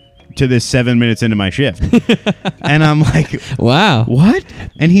rolled up to this 7 minutes into my shift. And I'm like, wow. what?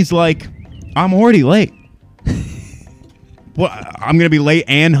 And he's like, I'm already late. What? I'm going to be late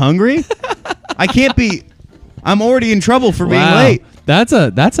and hungry? I can't be. I'm already in trouble for being late. That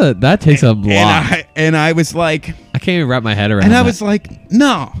takes a lot. And I was like, I can't even wrap my head around. and I that. was like,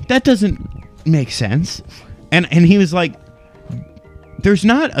 no, that doesn't make sense. And he was like, there's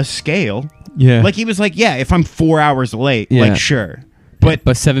not a scale. Yeah. Like he was like, yeah, if I'm 4 hours late, Yeah. like sure.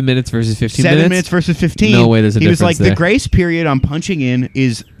 But 7 minutes versus 15 7 minutes? minutes versus 15. No way there's a He was like, difference there. the grace period on punching in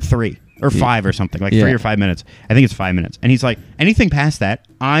is 3 or 5 or something, like 3 Yeah. or 5 minutes. I think it's 5 minutes. And he's like, anything past that,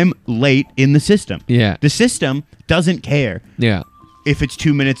 I'm late in the system. Yeah. The system doesn't care Yeah. if it's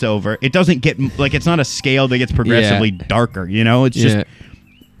 2 minutes over. It doesn't get, like, it's not a scale that gets progressively darker, you know? It's just, Yeah.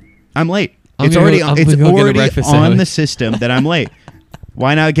 I'm late. I'm It's gonna already, go- I'm it's gonna go get a already breakfast on sandwich. the system that I'm late.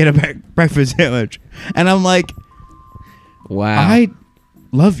 Why not get a breakfast sandwich? And I'm like, Wow. I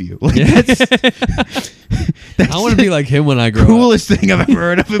love you. Like, that's I want to be like him when I grow up. coolest thing I've ever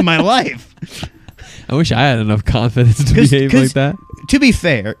heard of in my life. I wish I had enough confidence to 'Cause- behave 'cause like that. To be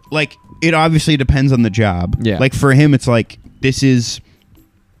fair, like it obviously depends on the job. Yeah. Like for him, it's like this is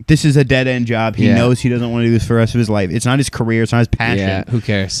a dead end job. He Yeah. knows he doesn't want to do this for the rest of his life. It's not his career. It's not his passion. Yeah. Who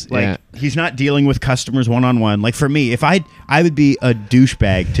cares? Like yeah. he's not dealing with customers one on one. Like for me, if I would be a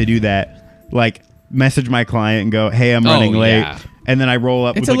douchebag to do that. Like message my client and go, "Hey, I'm running late," yeah. and then I roll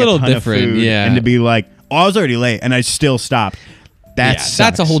up It's with a like little ton different, of food, yeah. and to be like, "Oh, I was already late," and I still stopped. That's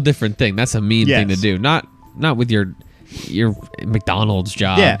That's a whole different thing. That's a mean thing to Yes. do. Not with your McDonald's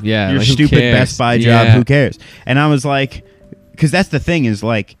job. Yeah, Yeah. Your like, who stupid cares? Best Buy job. Yeah. Who cares? And I was like, because that's the thing is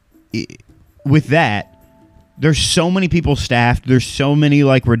like, with that, there's so many people staffed. There's so many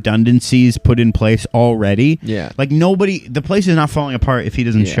like redundancies put in place already. Yeah. Like nobody, the place is not falling apart if he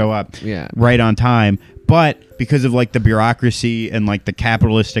doesn't Yeah. show up Yeah. right on time. But because of like the bureaucracy and like the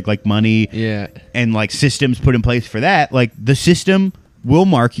capitalistic like money Yeah. and like systems put in place for that, like the system will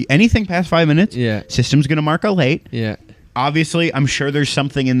mark you anything past 5 minutes. Yeah. System's gonna mark a late. Yeah. Obviously, I'm sure there's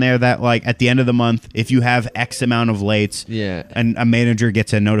something in there that, like, at the end of the month, if you have X amount of lates, Yeah. and a manager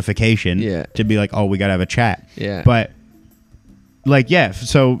gets a notification Yeah. to be like, oh, we got to have a chat. Yeah. But, like, yeah,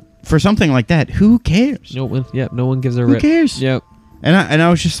 so for something like that, who cares? No one. Yeah. No one gives a Who rip. cares? Yep. And I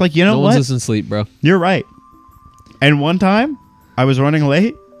was just like, you know No what? one's losing sleep, bro. You're right. And one time, I was running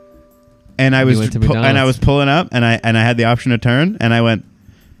late, and I You was went to and I McDonald's. was pulling up, and I had the option to turn, and I went,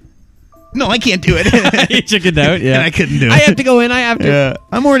 no, I can't do it. You chickened out. Yeah. And I couldn't do it. I have to go in. I have to. Yeah,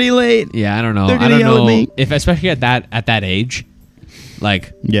 I'm already late. Yeah, I don't know. They're I gonna don't yell at know me. if, especially at that age,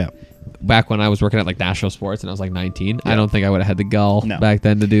 like Yeah. back when I was working at like National Sports and I was like 19. Yeah. I don't think I would have had the gall No. back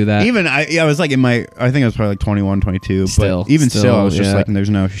then to do that. Even I was like I think I was probably like 21, 22. Still, but even still, I was just yeah. like, there's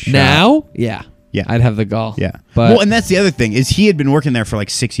no shot. now, yeah, Yeah. I'd have the gall. Yeah. but Well, and that's the other thing is he had been working there for like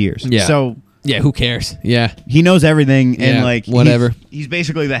 6 years. Yeah. So yeah, who cares? Yeah, he knows everything and Yeah, like whatever. He's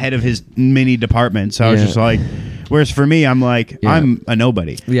basically the head of his mini department. So I was Yeah. just like, whereas for me, I'm like, Yeah. I'm a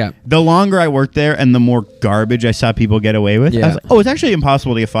nobody. yeah, The longer I worked there and the more garbage I saw people get away with, I Yeah. was like, oh, it's actually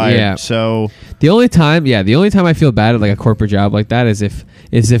impossible to get fired. Yeah. So The only time I feel bad at like a corporate job like that is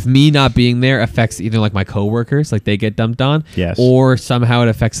if me not being there affects either like my coworkers, like they get dumped on, Yes. or somehow it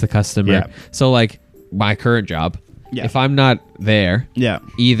affects the customer. Yeah. So like my current job, Yeah. if I'm not there, yeah.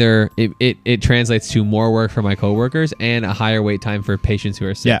 either it translates to more work for my coworkers and a higher wait time for patients who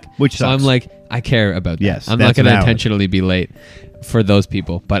are sick. Yeah, which so I'm sucks. like, I care about that. Yes, I'm not that's going to valid. intentionally be late for those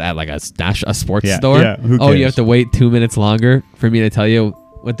people. But at like a sports Yeah, store, yeah, who oh, you cares? have to wait 2 minutes longer for me to tell you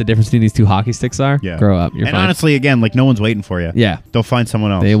what the difference between these two hockey sticks are. Yeah. Grow up. You're and fine. honestly, again, like no one's waiting for you. Yeah. They'll find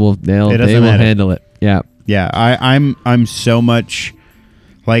someone else. They will It doesn't matter. handle it. Yeah. Yeah, I'm so much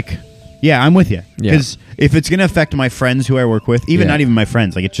like, yeah, I'm with you. Yeah. Because if it's gonna affect my friends who I work with, even Yeah. not even my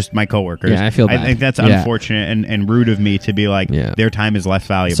friends, like it's just my coworkers. Yeah, I feel bad. I think that's Yeah. unfortunate and rude of me to be like, Yeah. their time is less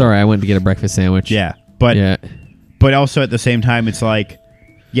valuable. Sorry, I went to get a breakfast sandwich. Yeah, but yeah. but also at the same time, it's like,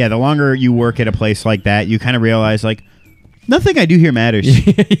 yeah, the longer you work at a place like that, you kind of realize like, nothing I do here matters.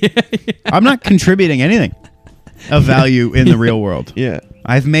 I'm not contributing anything of value in the real world. Yeah.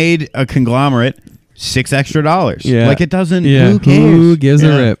 I've made a conglomerate $6 extra. Yeah. Like it doesn't. Yeah. Who cares? Who gives Yeah.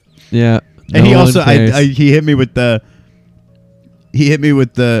 a rip? Yeah. And he No one also, cares. he hit me with the.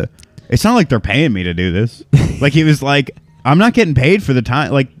 It's not like they're paying me to do this. Like he was like, I'm not getting paid for the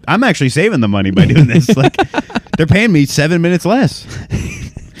time. Like I'm actually saving the money by doing this. Like they're paying me 7 minutes less.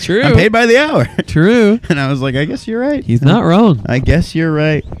 True. I'm paid by the hour. True. And I was like, I guess you're right. He's not wrong. I guess you're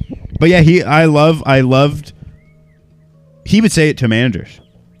right. But yeah, I loved. He would say it to managers.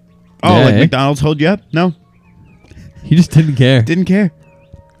 Oh, Yeah, like eh? McDonald's hold you up? No, He just didn't care. didn't care.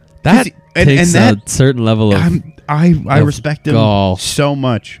 That and takes that- a certain level of I of respect him gall. so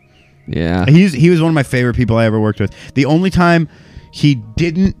much. yeah. He was one of my favorite people I ever worked with. The only time he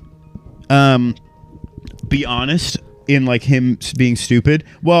didn't be honest in like him being stupid.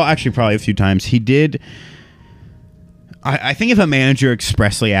 Well, actually, probably a few times he did. I think if a manager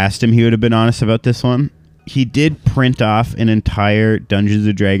expressly asked him, he would have been honest about this one. He did print off an entire Dungeons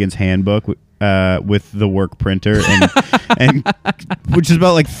and Dragons handbook with the work printer, and which is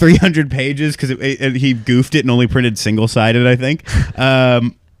about like 300 pages because he goofed it and only printed single sided. I think.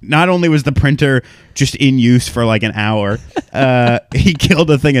 Not only was the printer just in use for like an hour, he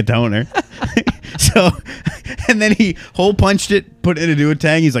killed a thing of toner. So, and then he hole punched it, put it into a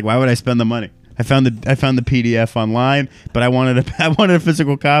tang. He's like, "Why would I spend the money? I found the PDF online, but I wanted a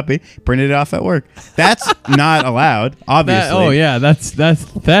physical copy. Printed it off at work. That's not allowed, obviously. That's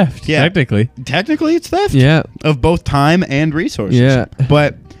theft. Yeah. Technically, it's theft. Yeah. Of both time and resources. Yeah.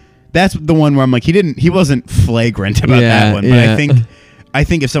 But that's the one where I'm like, he wasn't flagrant about that one. But Yeah. I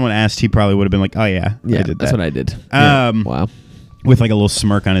think if someone asked, he probably would have been like, "Oh yeah, I did that." That's what I did. Wow. With like a little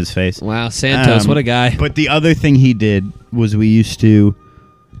smirk on his face. Wow, Santos, what a guy. But the other thing he did was we used to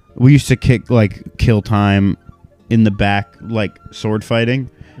kill time in the back, like sword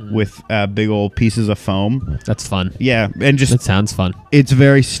fighting with big old pieces of foam. That's fun. Yeah, and just That sounds fun. it's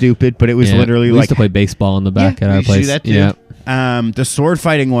very stupid, but it was literally we like used to play baseball in the back at we our used to place. do that too. Yeah. The sword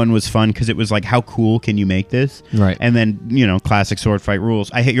fighting one was fun because it was like, how cool can you make this? Right. And then classic sword fight rules.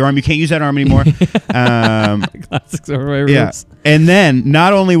 I hit your arm. You can't use that arm anymore. Classics are my rules. Yeah. And then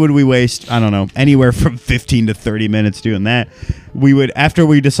not only would we waste, I don't know, anywhere from 15 to 30 minutes doing that, we would, after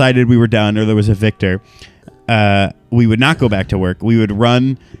we decided we were done or there was a victor, we would not go back to work. We would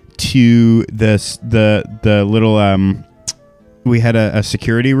run to the little, we had a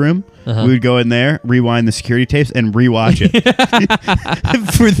security room. Uh-huh. We would go in there, rewind the security tapes, and rewatch it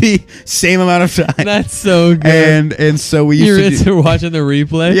for the same amount of time. That's so good. And so we You're used to do, into watching the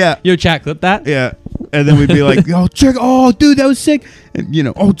replay? Yeah. Yo, chat, clip that? yeah. And then we'd be like, "Yo, check! Oh, dude, that was sick!"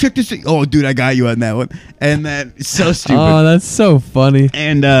 And oh, check this thing! Oh, dude, I got you on that one. And then it's so stupid. Oh, that's so funny.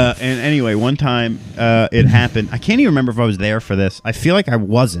 And anyway, one time it happened. I can't even remember if I was there for this. I feel like I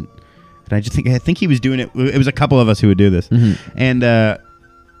wasn't. And I think he was doing it. It was a couple of us who would do this, and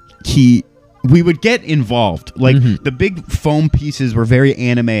we would get involved. Like the big foam pieces were very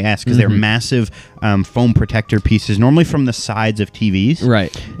anime-esque because they're massive foam protector pieces, normally from the sides of TVs,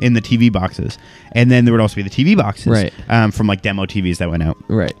 Right. in the TV boxes. And then there would also be the TV boxes, Right. from like demo TVs that went out,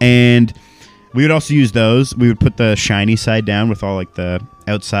 Right. and we would also use those. We would put the shiny side down with all like the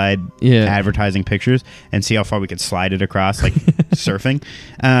outside advertising pictures and see how far we could slide it across, like surfing.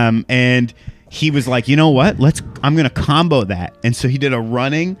 And he was like, "You know what? I'm going to combo that." And so he did a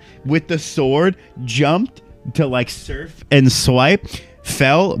running with the sword, jumped to like surf and swipe,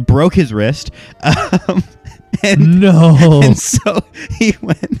 fell, broke his wrist. And so he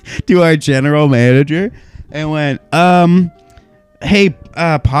went to our general manager and went, "Hey,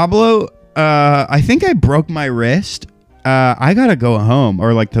 Pablo, I think I broke my wrist. I gotta go home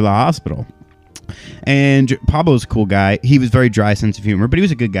or like to the hospital." And Pablo's a cool guy. He was very dry sense of humor, but he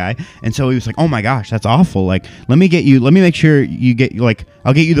was a good guy. And so he was like, "Oh my gosh, that's awful. Like, let me make sure you get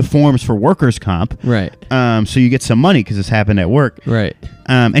I'll get you the forms for workers' comp. Right. So you get some money because this happened at work." Right.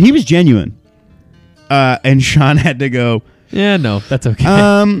 And he was genuine. And Sean had to go, Yeah, no, that's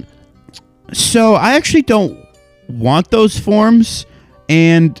okay. "So I actually don't want those forms,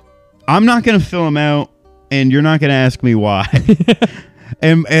 and I'm not going to fill them out, and you're not going to ask me why."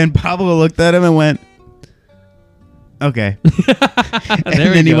 And Pablo looked at him and went, "Okay." And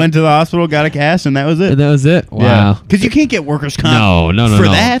then he went to the hospital, got a cast, and that was it. And that was it. Wow. Because you can't get workers' comp No. for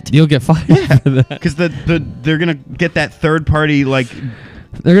that. You'll get fired for that. Because they're going to get that third party, like...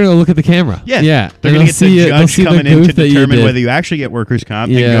 They're going to look at the camera. Yeah. Yeah. They're going to get the judge coming in to determine did. whether you actually get workers' comp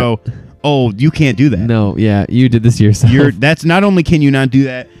and Yeah. go, "Oh, you can't do that." No, yeah, you did this yourself. That's not only can you not do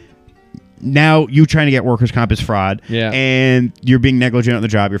that, now you trying to get workers' comp is fraud. Yeah. And you're being negligent on the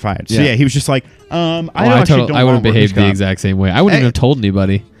job, you're fired. So Yeah. he was just like, I I don't would have behaved the comp. exact same way. I wouldn't Hey. have told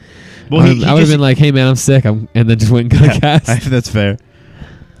anybody. Well, I he would have just- been like, "Hey man, I'm sick," and then just went and got a cast. That's fair.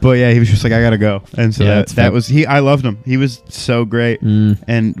 But yeah, he was just like, "I gotta go," and so Yeah, that that's fair. was he. I loved him. He was so great, Mm.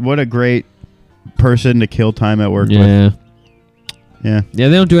 and what a great person to kill time at work with. Yeah. Yeah. Yeah,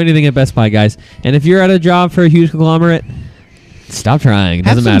 they don't do anything at Best Buy, guys. And if you're at a job for a huge conglomerate, stop trying. It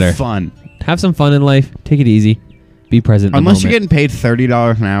doesn't Have some matter. fun. Have some fun in life. Take it easy. Be present. In the Unless you're moment. getting paid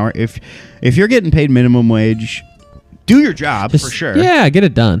 $30 an hour, if you're getting paid minimum wage, do your job Just- for sure. Yeah, get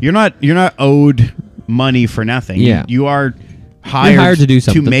it done. You're not owed money for nothing. Yeah. You are hired, hired to do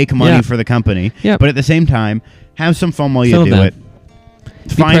something. make money Yeah. for the company. Yep. But at the same time, have some fun while you Settle do down. it.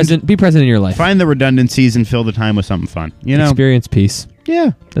 Be present in your life. Find the redundancies and fill the time with something fun. You know? Experience peace.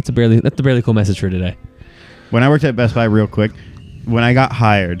 Yeah. That's a barely cool message for today. When I worked at Best Buy, real quick, when I got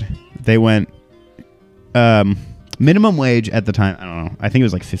hired, they went minimum wage at the time. I don't know. I think it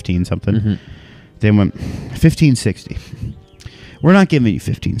was like 15 something. Mm-hmm. They went 15.60. We're not giving you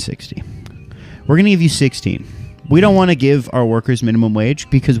 15.60. We're going to give you 16. We don't want to give our workers minimum wage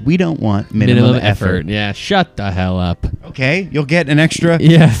because we don't want minimum effort. Yeah, shut the hell up. Okay, you'll get an extra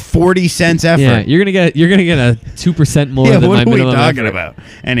Yeah. 40 cents effort. Yeah, you're gonna get a 2% more Yeah, than what my are we minimum talking effort. about?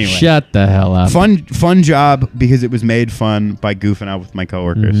 Anyway, Shut the hell up. fun job because it was made fun by goofing out with my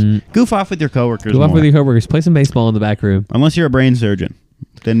coworkers. Goof off with your coworkers. Go off more. with your coworkers. Play some baseball in the back room. Unless you're a brain surgeon,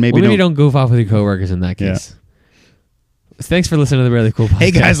 then maybe Maybe don't. don't goof off with your coworkers in that Yeah. case. Thanks for listening to the Really Cool Podcast. Hey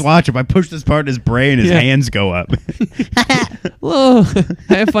guys, watch! If I push this part in his brain, his Yeah. hands go up. Whoa,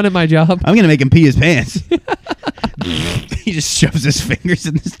 I have fun at my job. I'm gonna make him pee his pants. He just shoves his fingers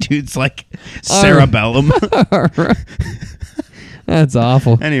in this dude's like cerebellum. That's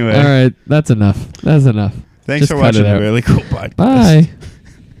awful. Anyway. all right, that's enough. That's enough. Thanks Just for cut watching it the out. Really Cool Podcast. Bye.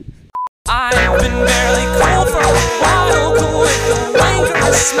 I've been barely cool for a while, cool with a wink and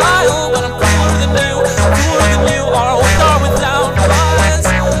a smile, but I'm cooler than you are with or without buzz.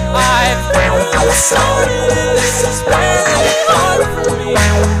 I've started, and this is really hard for me.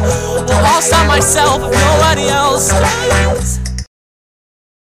 Well, I'll stop myself if nobody else does.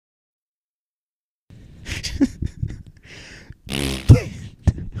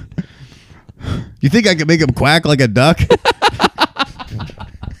 You think I could make him quack like a duck?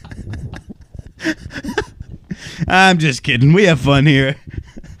 I'm just kidding. We have fun here.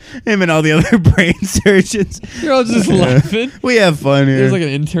 Him and all the other brain surgeons. You're all just laughing. We have fun here. There's like an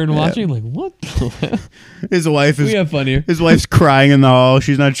intern watching, like, what the hell? His wife is. We have fun here. His wife's crying in the hall.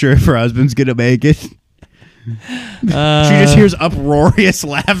 She's not sure if her husband's gonna make it. She just hears uproarious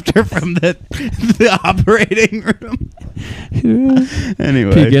laughter from the operating room.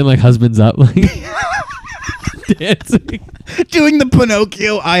 Anyway, Again, like husbands up, like dancing. doing the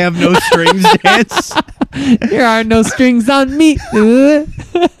Pinocchio "I have no strings" dance. There are no strings on me. There's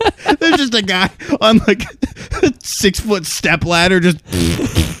just a guy on like a 6-foot step ladder, just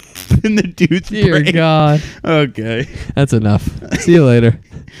in the dude's Dear brain. God. Okay. That's enough. See you later.